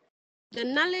 The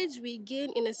knowledge we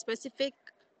gain in a specific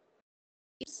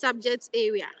subject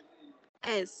area,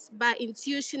 S, by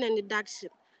intuition and deduction,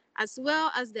 as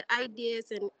well as the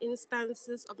ideas and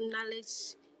instances of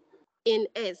knowledge in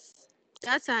S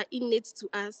that are innate to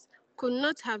us, could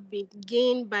not have been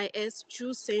gained by us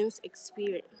through sense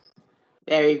experience.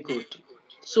 Very good.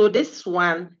 So this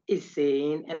one is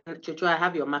saying, and Chocho, I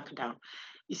have your mark down.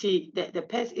 You see, the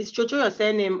person, is Chocho your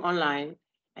surname online?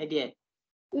 My dear.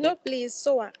 No, please,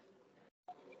 Soa.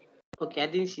 Okay, I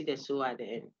didn't see the Soa at the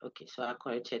end. Okay, so I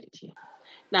corrected it here.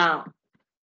 Now,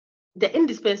 the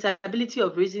indispensability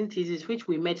of reason thesis, which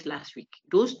we met last week,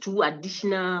 those two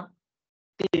additional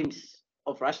claims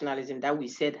of rationalism that we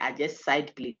said are just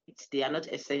side plates. They are not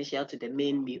essential to the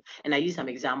main meal. And I use some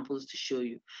examples to show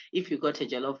you. If you got a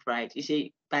jollof right, you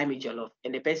say, buy me jollof.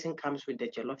 And the person comes with the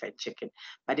jollof and chicken,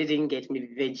 but they didn't get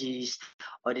maybe veggies,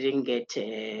 or they didn't get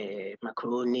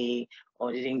macaroni,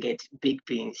 or they didn't get baked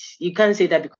beans. You can't say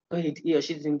that because he or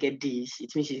she didn't get this,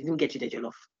 it means she didn't get you the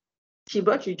jollof. She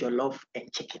brought you jollof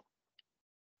and chicken.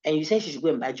 And you said she should go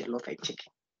and buy jollof and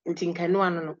chicken. And think I know,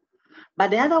 no.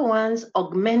 But the other ones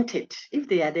augment it. If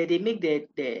they are there, they make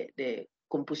the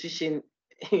composition,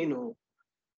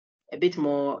 a bit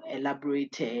more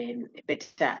elaborate and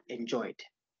better enjoyed.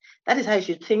 That is how you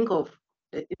should think of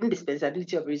the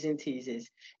indispensability of reason thesis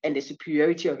and the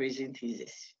superiority of reason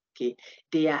thesis. Okay,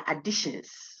 they are additions.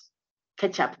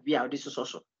 Catch up via this is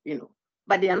also,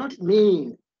 but they are not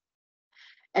main.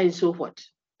 And so what?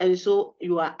 And so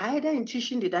you are either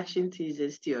intuition deduction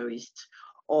thesis theorist,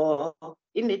 or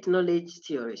innate knowledge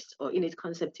theorist, or innate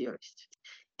concept theorist.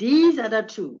 These are the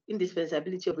two: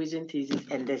 indispensability of reason thesis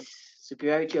and the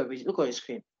superiority of reason. Look on your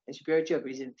screen. The superiority of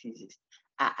reason thesis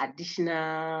are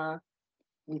additional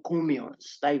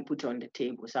encomiums that you put on the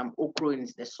table, some okra in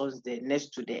the sauce there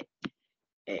next to the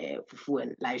fufu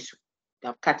and laisu. They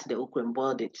have cut the okra and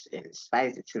boiled it and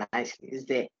spiced it nicely. It's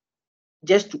there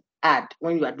just to add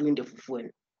when you are doing the fufu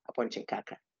and aponche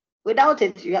kakra. Without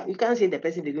it, you can't say the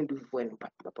person didn't do fufu and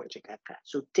aponche kakra.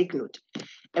 So take note.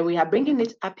 And we are bringing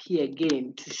it up here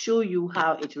again to show you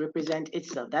how it represents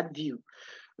itself, that view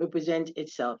represents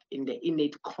itself in the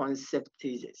innate concept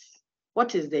thesis.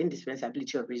 What is the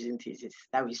indispensability of reason thesis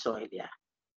that we saw earlier,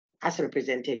 as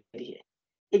represented here?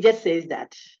 It just says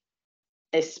that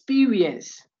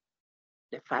experience,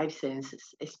 the five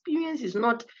senses. Experience is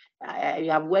not, you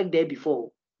have worked there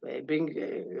before, bring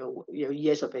your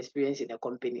years of experience in a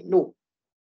company. No,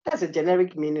 that's a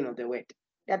generic meaning of the word.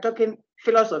 They are talking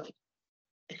philosophy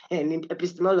and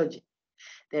epistemology.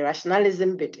 The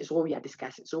rationalism bit is what we are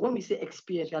discussing. So when we say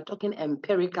experience, we are talking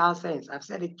empirical sense. I've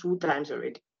said it 2 times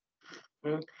already.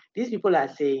 These people are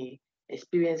saying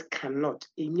experience cannot,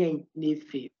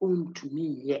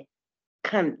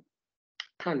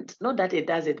 can't. Not that it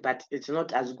does it, but it's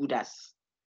not as good as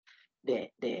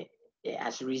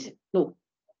as reason. No.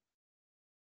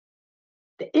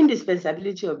 The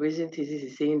indispensability of reason thesis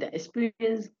is saying that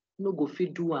experience no go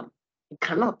fit do am. It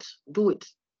cannot do it.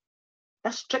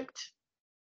 That's strict.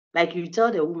 Like you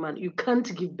tell the woman, you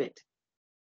can't give birth.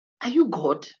 Are you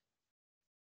God?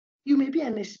 You may be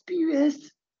an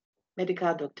experienced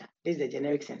medical doctor. This is the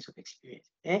generic sense of experience.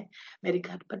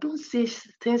 Medical, but don't say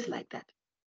things like that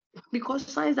because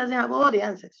science doesn't have all the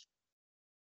answers.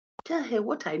 Tell her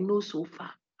what I know so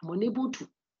far. I'm unable to.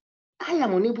 I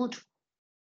am unable to.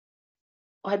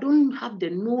 Or I don't have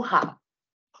the know-how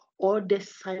or the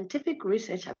scientific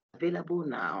research available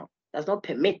now does not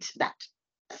permit that.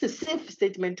 That's a safe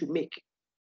statement to make.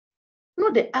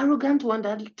 Not the arrogant one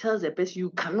that tells a person you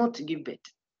cannot give birth.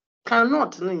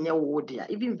 Cannot,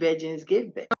 even virgins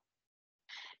gave birth.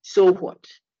 So what?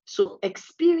 So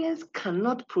experience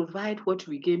cannot provide what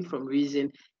we gain from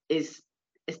reason is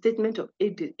a statement of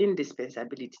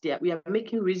indispensability. We are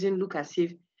making reason look as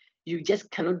if you just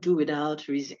cannot do without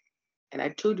reason. And I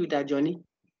told you that, Johnny,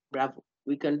 bravo,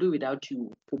 we can do without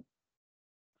you.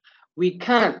 We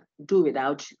can do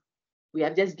without you. We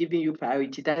are just giving you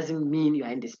priority. Doesn't mean you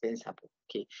are indispensable.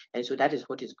 Okay. And so that is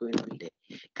what is going on there.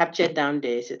 Captured down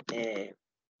there,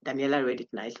 Daniela read it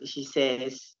nicely. She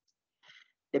says,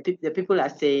 the people are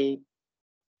saying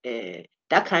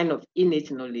that kind of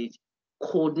innate knowledge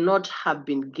could not have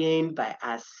been gained by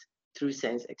us through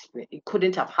sense experience. It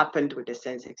couldn't have happened with the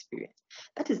sense experience.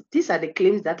 These are the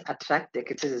claims that attract the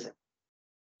criticism.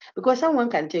 Because someone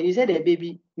can tell you, say the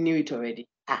baby knew it already.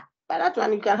 But that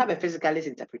one, you can have a physicalist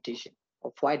interpretation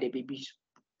of why the baby is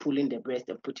pulling the breast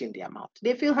and putting in their mouth.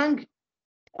 They feel hungry.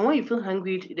 And when you feel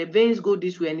hungry, the veins go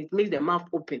this way and it makes the mouth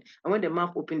open. And when the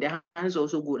mouth open, the hands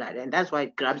also go like that. And that's why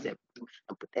it grabs them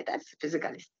and put that. That's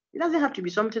physicalist. It doesn't have to be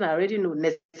something I already know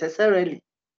necessarily.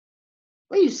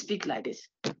 When you speak like this,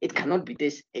 it cannot be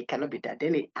this, it cannot be that.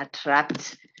 Then it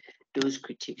attracts those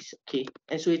critiques. Okay.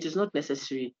 And so it is not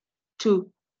necessary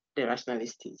to the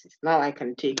rationalist thesis. Now I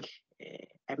can take,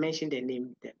 I mentioned the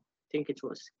name, I think it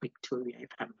was Victoria, if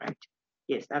I'm right.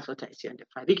 Yes, that's what I see on the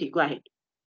file. Vicky, go ahead.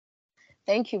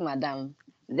 Thank you, Madam.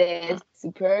 The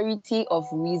superiority of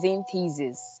reason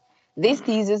thesis. This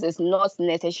thesis is not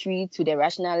necessary to the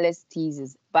rationalist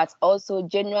thesis, but also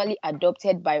generally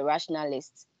adopted by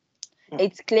rationalists.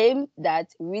 It claims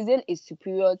that reason is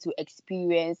superior to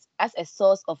experience as a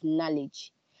source of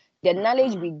knowledge. The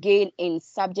knowledge we gain in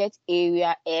subject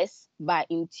area S by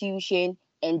intuition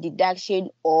and deduction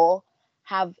or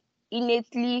have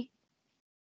innately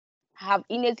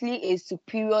is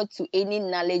superior to any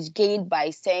knowledge gained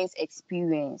by sense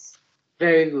experience.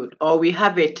 Very good. Or we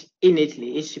have it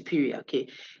innately, is superior. Okay.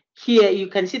 Here you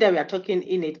can see that we are talking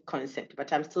innate concept,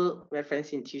 but I'm still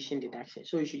referencing intuition deduction.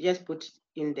 So you should just put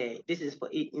in there, this is for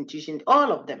intuition,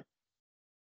 all of them,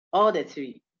 all the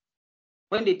 3.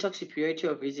 When they talk superiority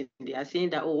of reason, they are saying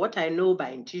that, what I know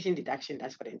by intuition deduction,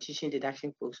 that's for the intuition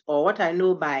deduction folks. Or what I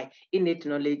know by innate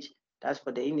knowledge, that's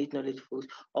for the innate knowledge folks.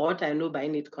 Or what I know by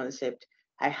innate concept,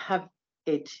 I have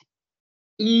it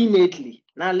innately.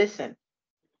 Now listen,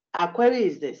 our query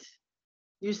is this.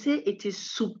 You say it is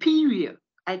superior.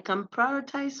 I can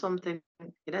prioritize something.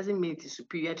 It doesn't mean it is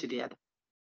superior to the other.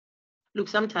 Look,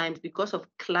 sometimes because of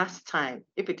class time,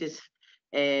 if it is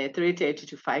 3:30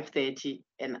 to 5:30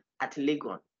 and at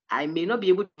Legon, I may not be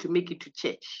able to make it to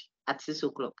church at 6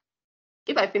 o'clock.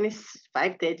 If I finish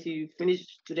 5:30,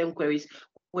 finish student queries,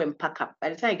 go and pack up. By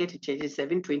the time I get to church, it's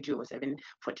 7:20 or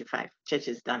 7:45. Church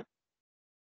is done.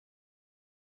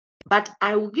 But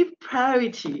I will give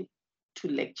priority to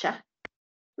lecture,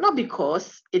 not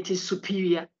because it is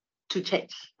superior to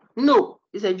church. No,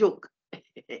 it's a joke.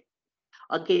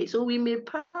 Okay, so we may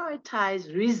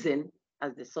prioritize reason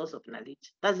as the source of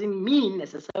knowledge. Doesn't mean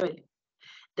necessarily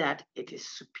that it is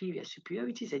superior.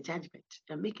 Superiority is a judgment.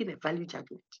 You're making a value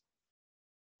judgment.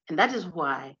 And that is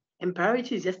why, and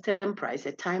priority is just temporal, it's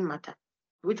a time matter.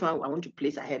 Which one I want to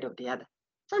place ahead of the other.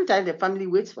 Sometimes the family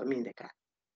waits for me in the car.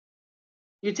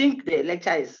 You think the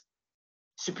lecture is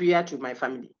superior to my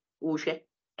family? Who's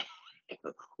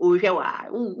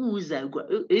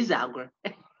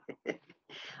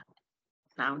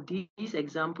Now, these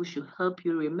examples should help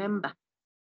you remember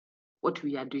what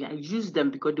we are doing. I use them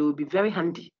because they will be very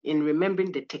handy in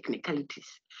remembering the technicalities.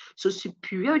 So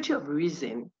superiority of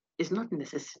reason is not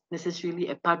necessarily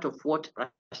a part of what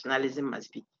rationalism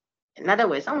must be. In other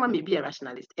words, someone may be a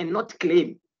rationalist and not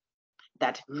claim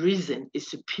that reason is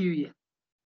superior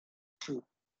to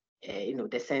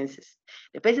the senses.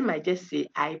 The person might just say,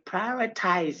 I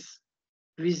prioritize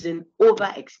reason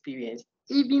over experience,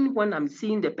 even when I'm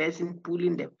seeing the person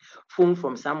pulling the phone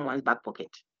from someone's back pocket.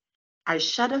 I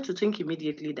shudder to think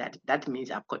immediately that that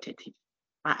means I've caught a thief.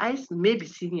 My eyes may be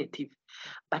seeing a thief,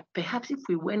 but perhaps if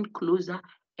we went closer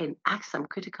and asked some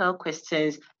critical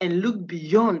questions and look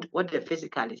beyond what the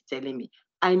physical is telling me,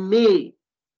 I may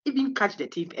even catch the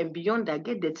thief, and beyond that,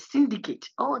 get the syndicate,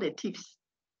 all the thieves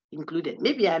included.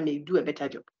 Maybe I may do a better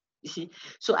job. You see,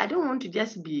 so I don't want to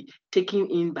just be taken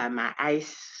in by my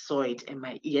eyes saw it and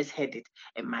my ears heard it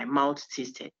and my mouth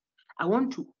tasted. I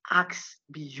want to ask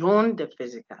beyond the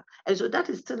physical. And so that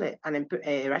is still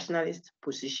a rationalist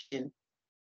position,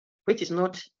 which is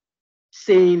not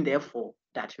saying, therefore,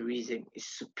 that reason is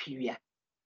superior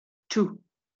to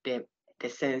the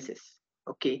senses.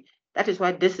 Okay, that is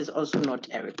why this is also not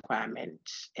a requirement,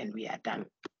 and we are done.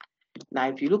 Now,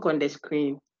 if you look on the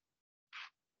screen,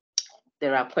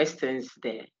 there are questions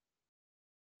there.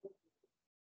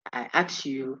 I ask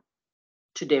you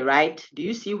to the right, do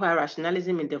you see why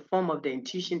rationalism in the form of the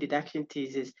intuition deduction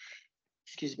thesis,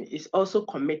 is also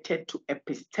committed to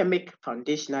epistemic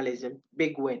foundationalism?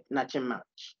 Big word, nothing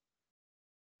much.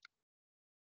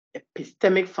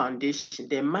 Epistemic foundation.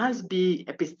 There must be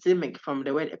epistemic from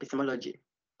the word epistemology.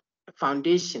 A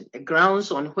foundation, a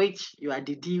grounds on which you are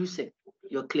deducing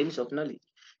your claims of knowledge.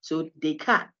 So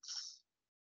Descartes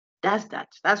does that.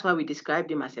 That's why we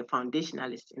described him as a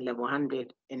foundationalist in level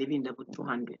 100 and even level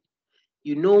 200.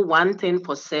 You know one thing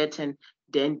for certain,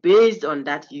 then based on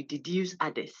that, you deduce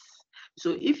others.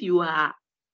 So if you are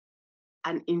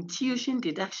an intuition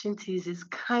deduction thesis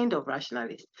kind of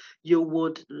rationalist, you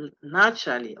would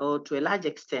naturally, or to a large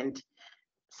extent,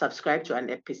 subscribe to an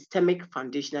epistemic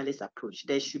foundationalist approach.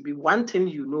 There should be one thing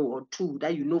you know, or two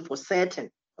that you know for certain,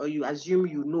 or you assume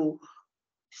you know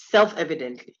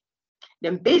self-evidently.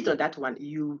 Then based on that one,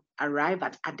 you arrive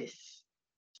at others.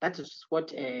 That is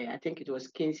what I think it was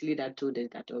Kingsley that told us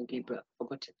that, or Gabriel,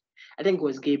 forgotten. I think it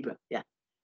was Gabriel, yeah.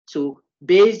 So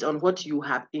based on what you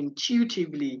have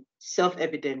intuitively,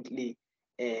 self-evidently,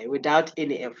 without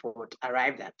any effort,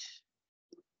 arrived at,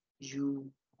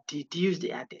 you deduce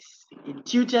the others.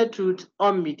 Intuitive truth,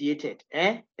 unmediated,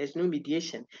 there's no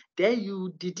mediation. Then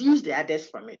you deduce the others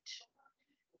from it.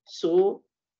 So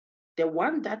the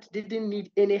one that didn't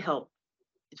need any help,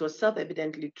 it was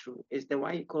self-evidently true, is the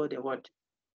one you call the what?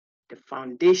 The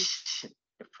foundation,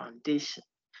 the foundation.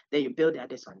 Then you build the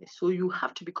others on this. So you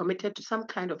have to be committed to some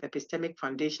kind of epistemic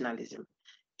foundationalism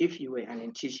if you were an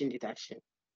intuition deduction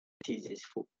thesis.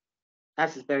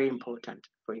 That is very important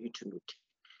for you to note.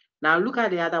 Now look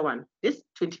at the other one. This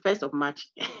 21st of March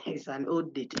is an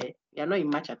old date. We are not in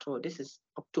March at all. This is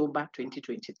October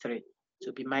 2023.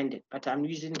 So be minded, but I'm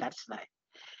using that slide.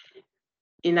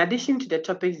 In addition to the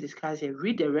topics discussed here,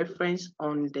 read the reference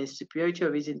on the superiority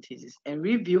of reason thesis and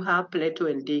review how Plato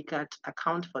and Descartes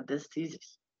account for this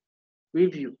thesis.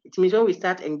 Review. It means when we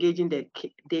start engaging the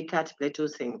Descartes-Plato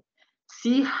thing,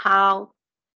 see how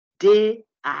they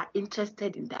are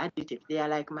interested in the additive. They are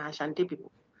like my Ashanti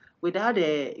people. Without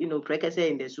the precursor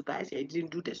in the soup, I say I didn't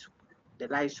do the soup, the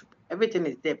rice soup. Everything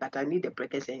is there, but I need the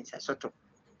precursor in Sassoto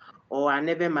or an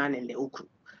man in the okru.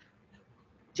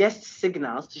 Just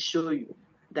signals to show you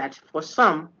that for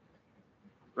some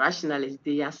rationalists,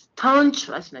 they are staunch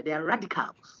rationalists, they are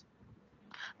radicals,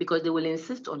 because they will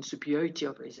insist on superiority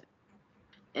of reason.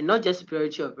 And not just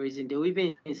superiority of reason, they will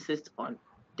even insist on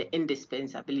the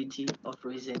indispensability of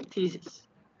reason thesis,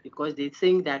 because they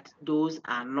think that those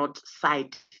are not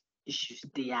side issues,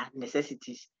 they are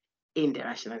necessities in the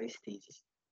rationalist thesis.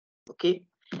 Okay?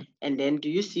 And then do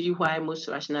you see why most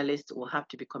rationalists will have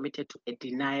to be committed to a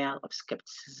denial of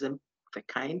skepticism of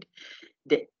a kind?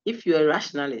 If you're a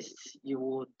rationalist, you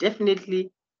will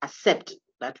definitely accept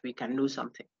that we can know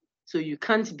something. So you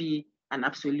can't be an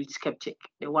absolute skeptic,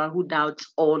 the one who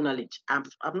doubts all knowledge.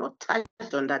 I've not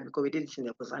touched on that because we did it in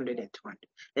the post 101.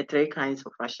 The three kinds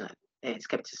of rational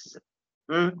skepticism.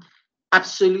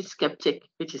 Absolute skeptic,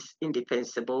 which is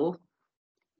indefensible.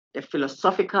 The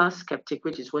philosophical skeptic,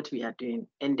 which is what we are doing,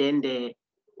 and then the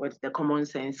common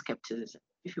sense skepticism.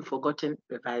 If you've forgotten,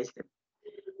 revise them.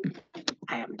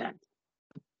 I am done.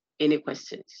 Any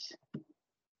questions?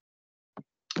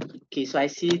 Okay, so I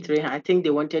see three. I think they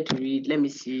wanted to read. Let me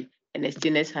see.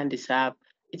 Ernestina's hand is up.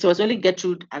 It was only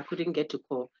Gertrude I couldn't get to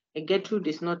call. And Gertrude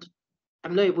is not.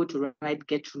 I'm not able to write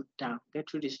Gertrude down.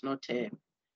 Gertrude is not.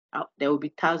 There will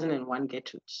be 1,001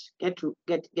 Gertrudes. Gertrude,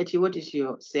 what is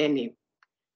your surname?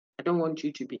 I don't want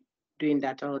you to be doing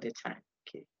that all the time.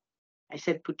 Okay. I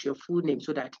said put your full name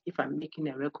so that if I'm making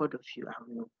a record of you, I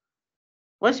will know.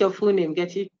 What's your full name,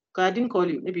 Getty? Because I didn't call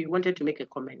you. Maybe you wanted to make a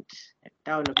comment.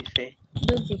 That would not be fair.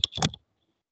 Doji.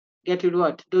 Gertrude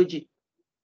what? Doji?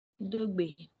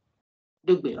 Dugbe.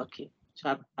 Dugbe, okay.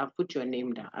 So I'll put your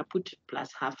name down. I put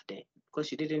plus half there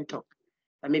because you didn't talk.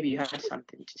 But maybe you had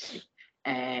something to say.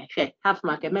 Half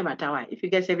mark, if you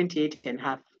get 78 and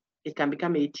half, it can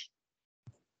become 80.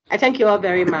 I thank you all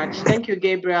very much. Thank you,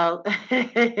 Gabriel.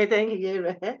 Thank you,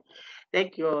 Gabriel.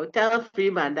 Thank you all. Tell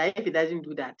Freeman that if he doesn't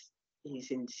do that,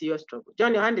 he's in serious trouble.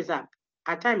 John, your hand is up.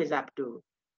 Our time is up too.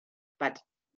 But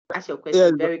ask your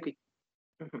question very quick.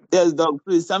 Yes, Doc,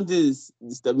 please, something is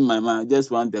disturbing my mind. I just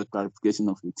want the clarification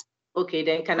of it. Okay,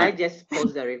 then can I just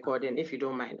pause the recording if you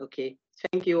don't mind? Okay.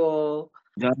 Thank you all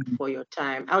for your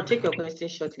time. I'll take your question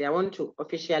shortly. I want to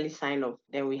officially sign off.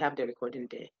 Then we have the recording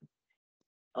there.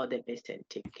 All the best and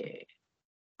take care.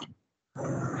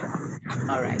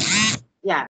 All right. Yeah.